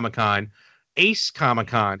different Comic Con, Ace Comic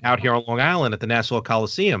Con, out here on Long Island at the Nassau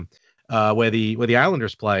Coliseum, where the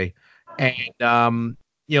Islanders play. And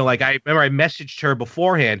like I remember I messaged her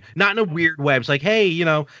beforehand, not in a weird way. I was like, hey,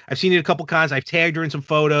 I've seen it a couple cons. I've tagged her in some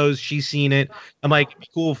photos. She's seen it. I'm like, it'd be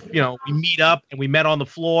cool if, we meet up, and we met on the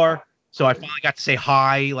floor. So I finally got to say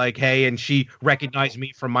hi, like, hey, and she recognized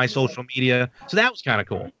me from my social media. So that was kind of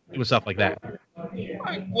cool, doing stuff like that.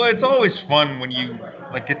 Well, it's always fun when you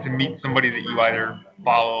get to meet somebody that you either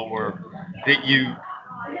follow or that you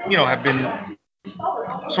have been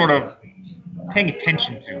sort of paying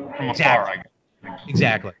attention to from afar, I guess.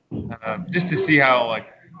 Exactly. Just to see how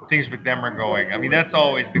things with them are going. I mean, that's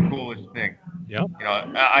always the coolest thing. Yeah.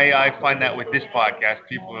 I find that with this podcast,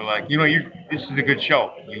 people are like, this is a good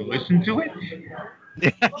show. You listen to it?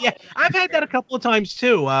 Yeah, I've had that a couple of times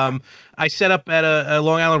too. I set up at a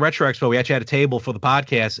Long Island Retro Expo. We actually had a table for the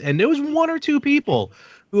podcast, and there was 1 or 2 people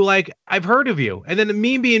who I've heard of you. And then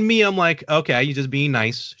me being me, I'm like, okay, you just being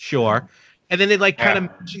nice, sure. And then they kind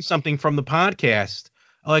of mention something from the podcast.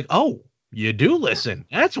 I'm like, oh, you do listen.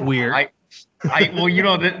 That's weird.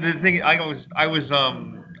 Well, the thing, I was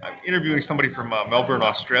interviewing somebody from Melbourne,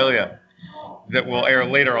 Australia, that will air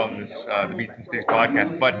later on this the Beats and Sticks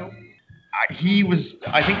podcast. But he was,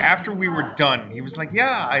 I think, after we were done, he was like,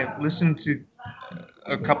 "Yeah, I listened to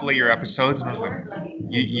a couple of your episodes," and I was like,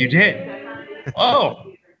 "You did?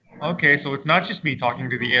 Oh, okay. So it's not just me talking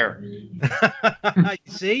to the air."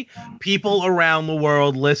 See, people around the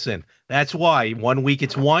world listen. That's why 1 week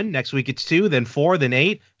it's 1, next week it's 2, then 4, then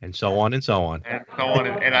 8, and so on and so on. And so on.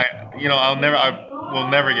 And I will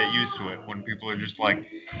never get used to it when people are just like,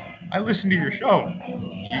 "I listen to your show.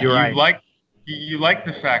 You're right. You like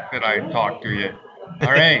the fact that I talk to you.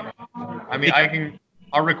 All right. I mean,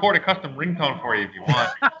 I'll record a custom ringtone for you if you want."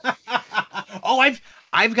 Oh,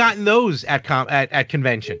 I've gotten those at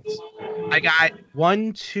conventions. I got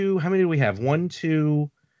 1, 2. How many do we have? 1,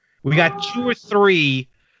 2. We got 2 or 3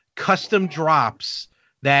 custom drops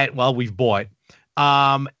that we've bought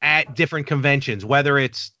at different conventions, whether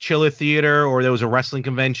it's Chiller Theater or there was a wrestling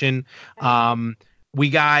convention. We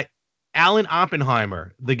got Alan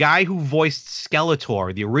Oppenheimer, the guy who voiced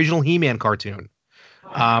Skeletor, the original He-Man cartoon.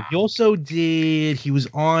 He also he was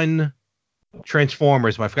on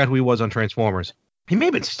Transformers, but I forgot who he was on Transformers. He may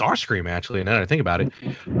have been Starscream, actually, now that I think about it.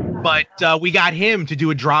 But we got him to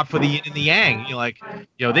do a drop for the Yin and the Yang.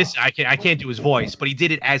 This I can't do his voice, but he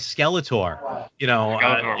did it as Skeletor.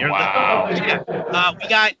 Skeletor, wow. We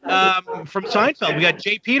got from Seinfeld, we got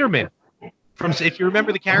Jay Peterman. If you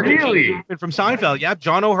remember the character Really? from Seinfeld, yeah,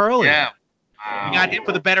 John O'Hurley. Yeah. Wow. We got him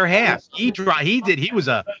for the better half. He was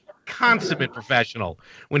a consummate professional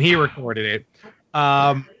when he recorded it.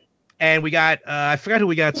 And we got I forgot who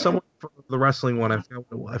we got. Someone for the wrestling one. I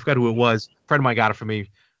forgot who it was. A friend of mine got it for me,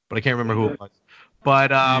 but I can't remember who it was.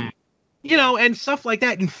 But and stuff like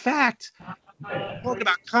that. In fact, talking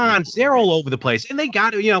about cons, they're all over the place, and they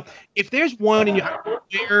got to, if there's one in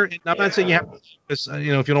your, and I'm not saying you have to,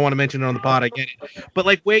 if you don't want to mention it on the pod, I get it. But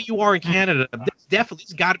like where you are in Canada,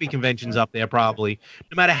 there's got to be conventions up there, probably,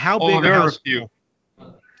 no matter how big. Oh, there are a few.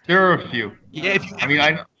 There are a few. Yeah,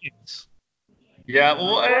 Yeah,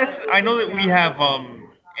 well, I know that we have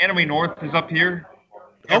Anime North is up here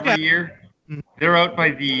every year. They're out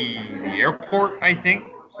by the airport, I think.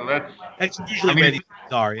 So that's usually where these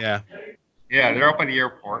are, yeah. Yeah, they're out by the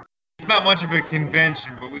airport. It's not much of a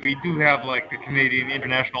convention, but we do have like the Canadian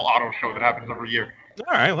International Auto Show that happens every year.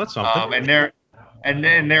 All right, well, that's something. And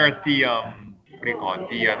they're at the what do you call it?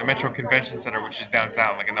 The Metro Convention Center, which is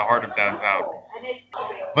downtown, like in the heart of downtown.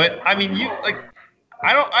 But I mean,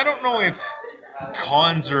 I don't know if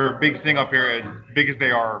cons are a big thing up here as big as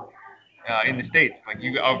they are in the States. Like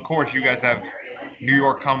of course, you guys have New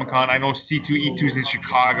York Comic Con. I know C2E2's in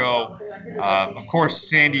Chicago. Of course,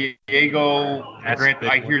 San Diego. Granted,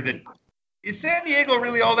 I hear that. Is San Diego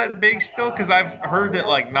really all that big still? Because I've heard that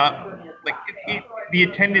the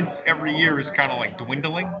attendance every year is kind of like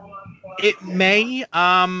dwindling. It may.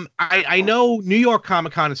 I know New York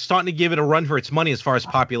Comic Con is starting to give it a run for its money as far as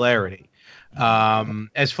popularity.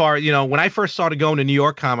 As far when I first started going to New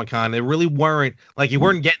York Comic Con, they really weren't you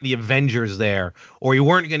weren't getting the Avengers there, or you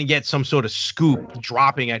weren't going to get some sort of scoop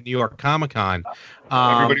dropping at New York Comic Con.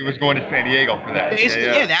 Everybody was going to San Diego for that.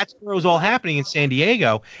 Yeah, that's where it was all happening in San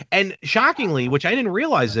Diego. And shockingly, which I didn't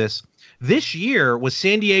realize this year was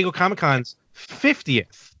San Diego Comic Con's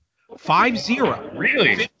 50th, 50.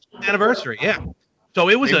 Really? 50th anniversary. Yeah. So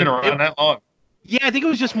it was been around that long. Yeah, I think it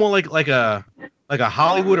was just more like a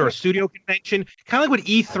Hollywood or a studio convention, kind of like what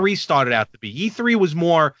E3 started out to be. E3 was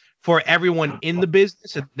more for everyone in the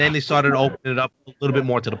business, and then they started opening it up a little bit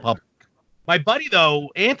more to the public. My buddy, though,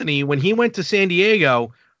 Anthony, when he went to San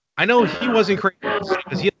Diego, I know he wasn't crazy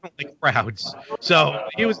because he doesn't like crowds. So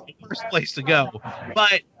he was the first place to go.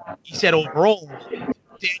 But he said overall,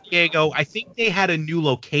 San Diego, I think they had a new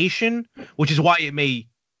location, which is why it may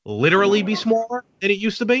literally be smaller than it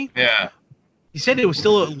used to be. Yeah. He said it was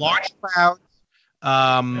still a large crowd.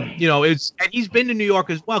 And he's been to New York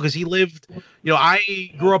as well because he lived,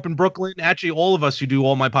 I grew up in Brooklyn. Actually, all of us who do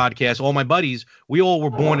all my podcasts, all my buddies, we all were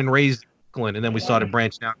born and raised in Brooklyn, and then we started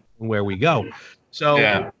branching out where we go. So,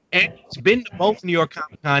 And it's been to both New York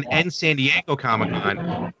Comic Con and San Diego Comic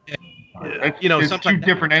Con. It's two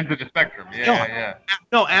different ends of the spectrum. Yeah.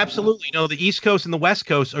 No, absolutely. The East Coast and the West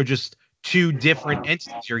Coast are just two different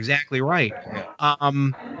entities. You're exactly right.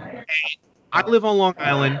 And I live on Long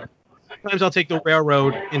Island. Sometimes I'll take the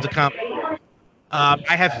railroad into Compton.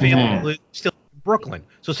 I have family still in Brooklyn,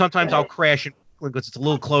 so sometimes I'll crash in Brooklyn because it's a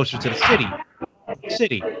little closer to the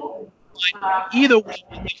city. But either way,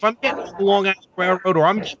 if I'm getting on the Long Island Railroad or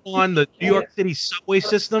I'm getting on the New York City subway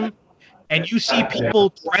system, and you see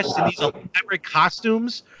people dressed in these elaborate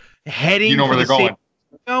costumes heading where they're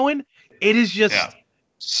going, it is just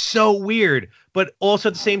so weird. But also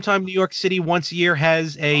at the same time, New York City once a year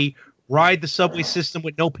has a ride the subway system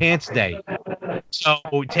with no pants day. So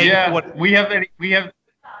we have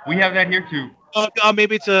that here too.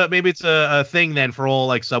 Maybe it's a thing then for all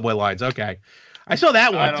like subway lines. Okay, I saw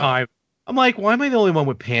that one time. I'm like, why am I the only one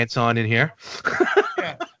with pants on in here?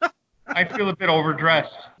 Yeah. I feel a bit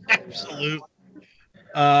overdressed. Absolutely.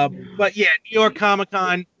 But yeah, New York Comic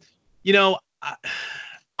Con.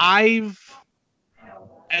 I've,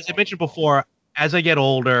 as I mentioned before, as I get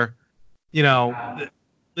older,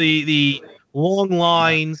 the long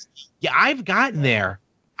lines. Yeah, I've gotten there.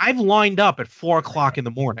 I've lined up at 4:00 in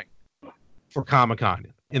the morning for Comic-Con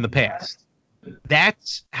in the past.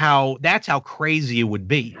 That's how crazy it would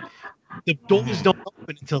be. The doors don't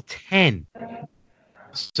open until 10.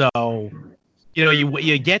 So,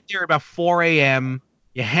 you get there about 4 a.m.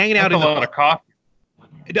 You're hanging out That's a lot of coffee.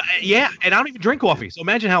 Yeah, and I don't even drink coffee. So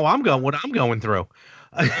imagine how what I'm going through.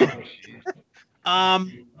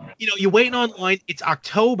 You're waiting online. It's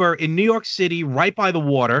October in New York City, right by the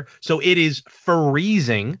water, so it is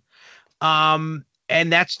freezing. And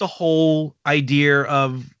that's the whole idea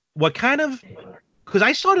of what kind of, because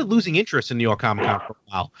I started losing interest in New York Comic Con for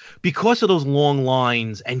a while because of those long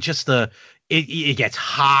lines and just it gets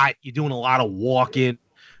hot. You're doing a lot of walking.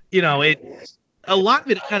 A lot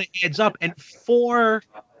of it kind of adds up. And there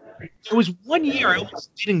was 1 year I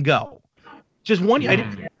almost didn't go. Just 1 year. I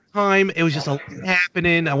didn't have time. It was just a lot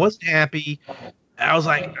happening. I wasn't happy. I was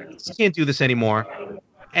like, I just can't do this anymore.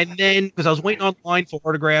 And then, because I was waiting online for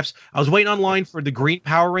autographs, I was waiting online for the Green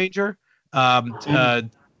Power Ranger.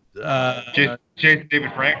 Jason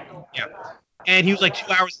David Frank. Yeah. And he was like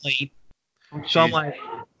 2 hours late. So I'm like,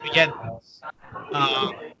 forget this.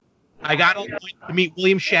 I got online to meet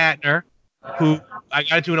William Shatner, who I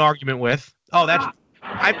got into an argument with. Oh, there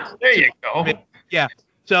you go. Yeah.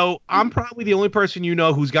 So I'm probably the only person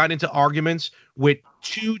who's gotten into arguments with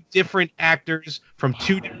two different actors from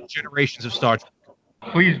two different generations of Star Trek.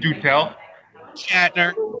 Please do tell.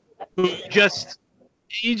 Shatner, who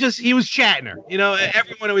he was Shatner.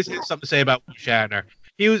 Everyone always has something to say about Shatner.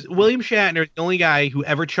 William Shatner, the only guy who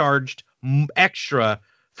ever charged extra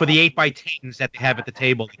for the 8x10s that they have at the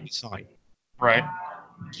table that he signed. Right.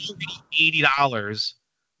 $80.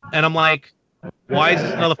 And I'm like, why is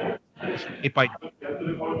this another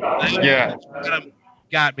 8x10? Yeah. Kind of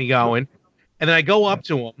got me going. And then I go up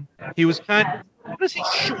to him. He was kind of, I want to say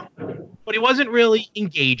short, but he wasn't really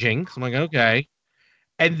engaging. So I'm like, okay.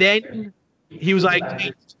 And then he was like, hey,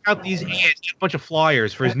 check out these ads. He had a bunch of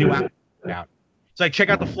flyers for his new album out. It's like, check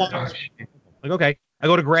out the flyers. I'm like, okay. I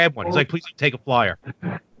go to grab one. He's like, please take a flyer.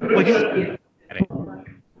 I'm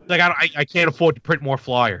like, I can't afford to print more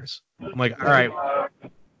flyers. I'm like, all right,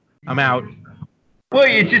 I'm out. Well,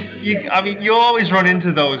 you'll always run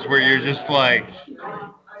into those where you're just like,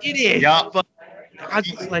 it is. Yeah. But I was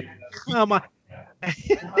just like, come on.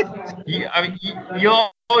 You'll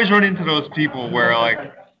always run into those people where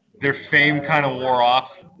like their fame kind of wore off.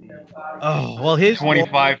 Oh, well, his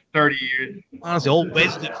 25, 30 years. Honestly, old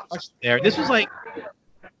Wesley there. This was like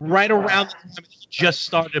right around the time he just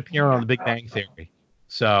started appearing on The Big Bang Theory.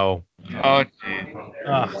 So, oh, geez.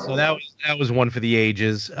 So that was one for the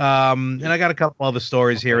ages. And I got a couple other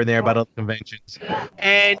stories here and there about other conventions.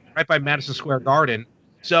 And right by Madison Square Garden.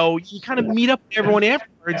 So you kind of meet up with everyone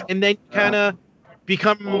afterwards, and then you kind of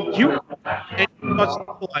become human. And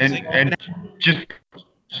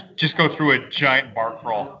just go through a giant bar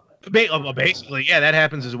crawl. Basically, yeah, that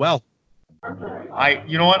happens as well.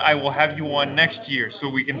 You know what? I will have you on next year so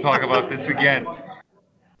we can talk about this again.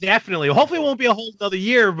 Definitely. Hopefully it won't be a whole other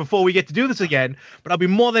year before we get to do this again, but I'll be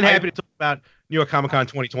more than happy to talk about New York Comic Con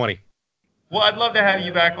 2020. Well, I'd love to have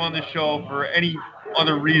you back on the show for any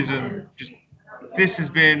other reason. This has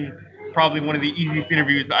been probably one of the easiest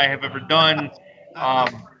interviews I have ever done.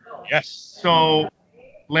 Yes. So,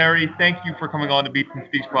 Larry, thank you for coming on the Beats and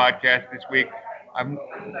Speaks podcast this week. I'm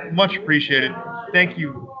much appreciated. Thank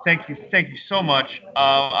you so much.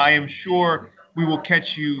 I am sure we will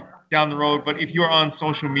catch you down the road, but if you're on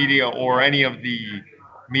social media or any of the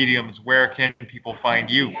mediums, where can people find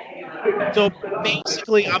you? So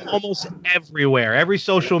basically, I'm almost everywhere. Every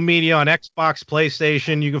social media on Xbox,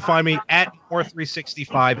 PlayStation. You can find me at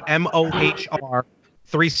Mohr365,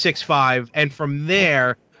 MOHR365, and from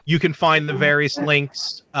there you can find the various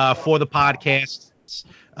links for the podcasts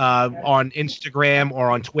on Instagram or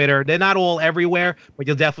on Twitter. They're not all everywhere, but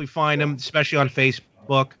you'll definitely find them, especially on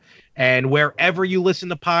Facebook. And wherever you listen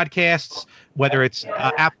to podcasts, whether it's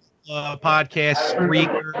Apple Podcasts,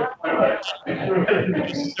 Spreaker,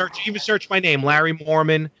 even search my name, Larry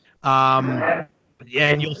Moorman,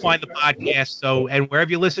 and you'll find the podcast. So, and wherever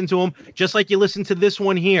you listen to them, just like you listen to this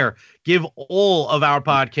one here, give all of our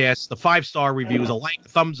podcasts the 5-star reviews, a like, a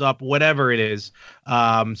thumbs up, whatever it is,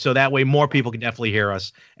 so that way more people can definitely hear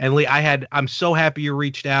us. And Lee, I'm so happy you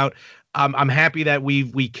reached out. I'm happy that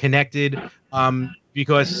we connected.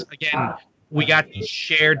 Because again, we got this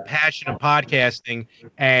shared passion of podcasting,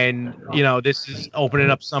 and this is opening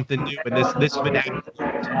up something new. And this has been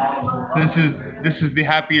this is the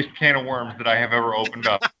happiest can of worms that I have ever opened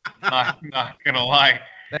up. not gonna lie,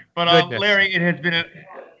 but Larry, it has been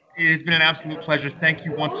an absolute pleasure. Thank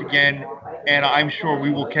you once again, and I'm sure we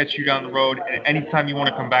will catch you down the road. And anytime you want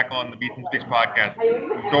to come back on the Beats and Sticks podcast,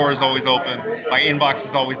 the door is always open. My inbox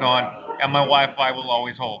is always on, and my Wi-Fi will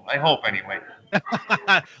always hold. I hope anyway.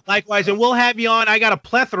 Likewise, and we'll have you on. I got a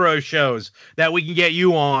plethora of shows that we can get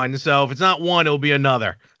you on, so if it's not one, it'll be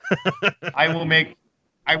another. I will make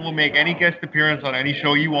I will make any guest appearance on any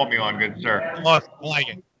show you want me on, good sir. Awesome. I like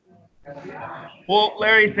it. Well,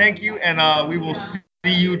 Larry, thank you, and we will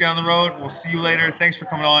see you down the road. We'll see you later. Thanks for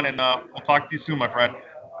coming on, and we'll talk to you soon, my friend.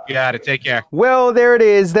 You got it. Take care. Well, there it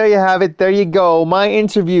is. There you have it. There you go. My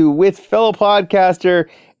interview with fellow podcaster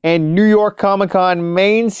and New York Comic-Con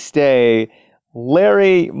mainstay,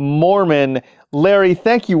 Larry Mormon. Larry,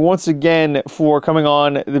 thank you once again for coming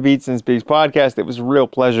on the Beats and Speaks podcast. It was a real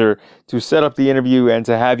pleasure to set up the interview and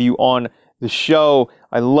to have you on the show.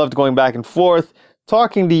 I loved going back and forth,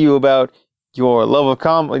 talking to you about your love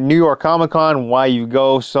of New York Comic-Con, why you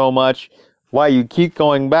go so much, why you keep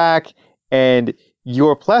going back, and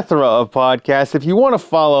your plethora of podcasts. If you want to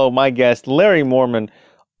follow my guest, Larry Mormon,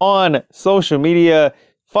 on social media,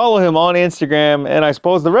 follow him on Instagram, and I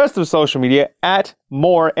suppose the rest of social media, at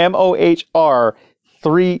Mohr, MOHR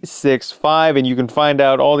 365, and you can find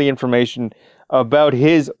out all the information about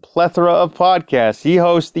his plethora of podcasts. He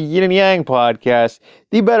hosts the Yin and Yang podcast,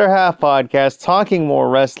 the Better Half podcast, Talking More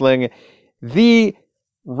Wrestling, the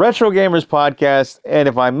Retro Gamers podcast, and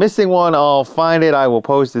if I'm missing one, I'll find it. I will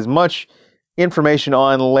post as much information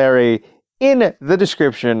on Larry in the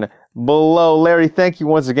description below. Larry, thank you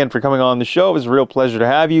once again for coming on the show. It was a real pleasure to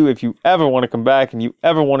have you. If you ever want to come back and you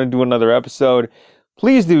ever want to do another episode,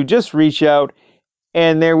 please do just reach out,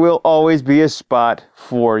 and there will always be a spot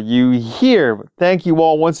for you here. But thank you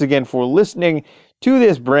all once again for listening to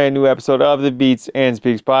this brand new episode of the Beats and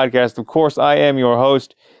Speaks podcast. Of course, I am your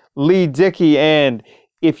host, Lee Dickey, and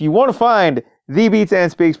if you want to find the Beats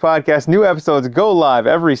and Speaks podcast, new episodes go live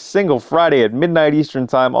every single Friday at midnight Eastern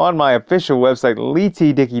Time on my official website,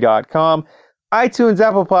 leetdickey.com, iTunes,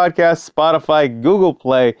 Apple Podcasts, Spotify, Google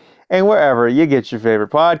Play, and wherever you get your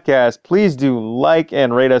favorite podcast. Please do like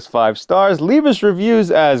and rate us 5 stars. Leave us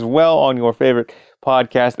reviews as well on your favorite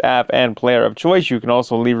podcast app and player of choice. You can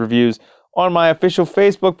also leave reviews on my official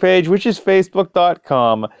Facebook page, which is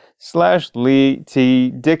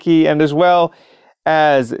facebook.com/LeeTDickey, and as well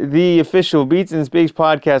as the official Beats and Speaks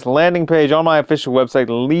podcast landing page on my official website,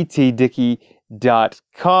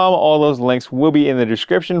 LeeTDickey.com. All those links will be in the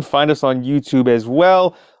description. Find us on YouTube as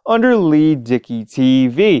well under Lee Dickey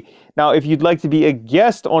TV. Now, if you'd like to be a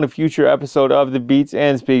guest on a future episode of the Beats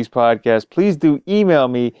and Speaks podcast, please do email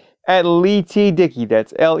me at LeeTDickey,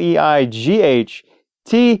 that's LeightDickey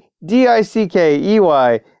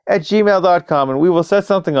 @gmail.com, and we will set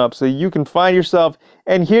something up so you can find yourself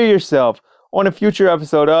and hear yourself on a future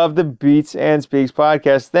episode of the Beats and Speaks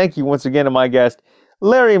podcast. Thank you once again to my guest,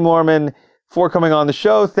 Larry Mormon, for coming on the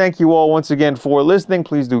show. Thank you all once again for listening.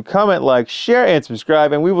 Please do comment, like, share, and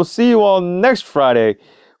subscribe, and we will see you all next Friday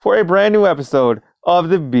for a brand new episode of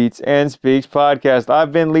the Beats and Speaks podcast.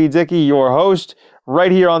 I've been Lee Dickey, your host,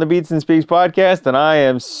 right here on the Beats and Speaks podcast, and I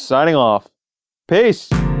am signing off. Peace.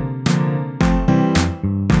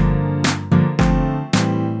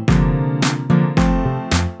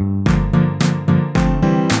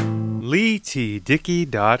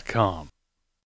 LeeTDickey.com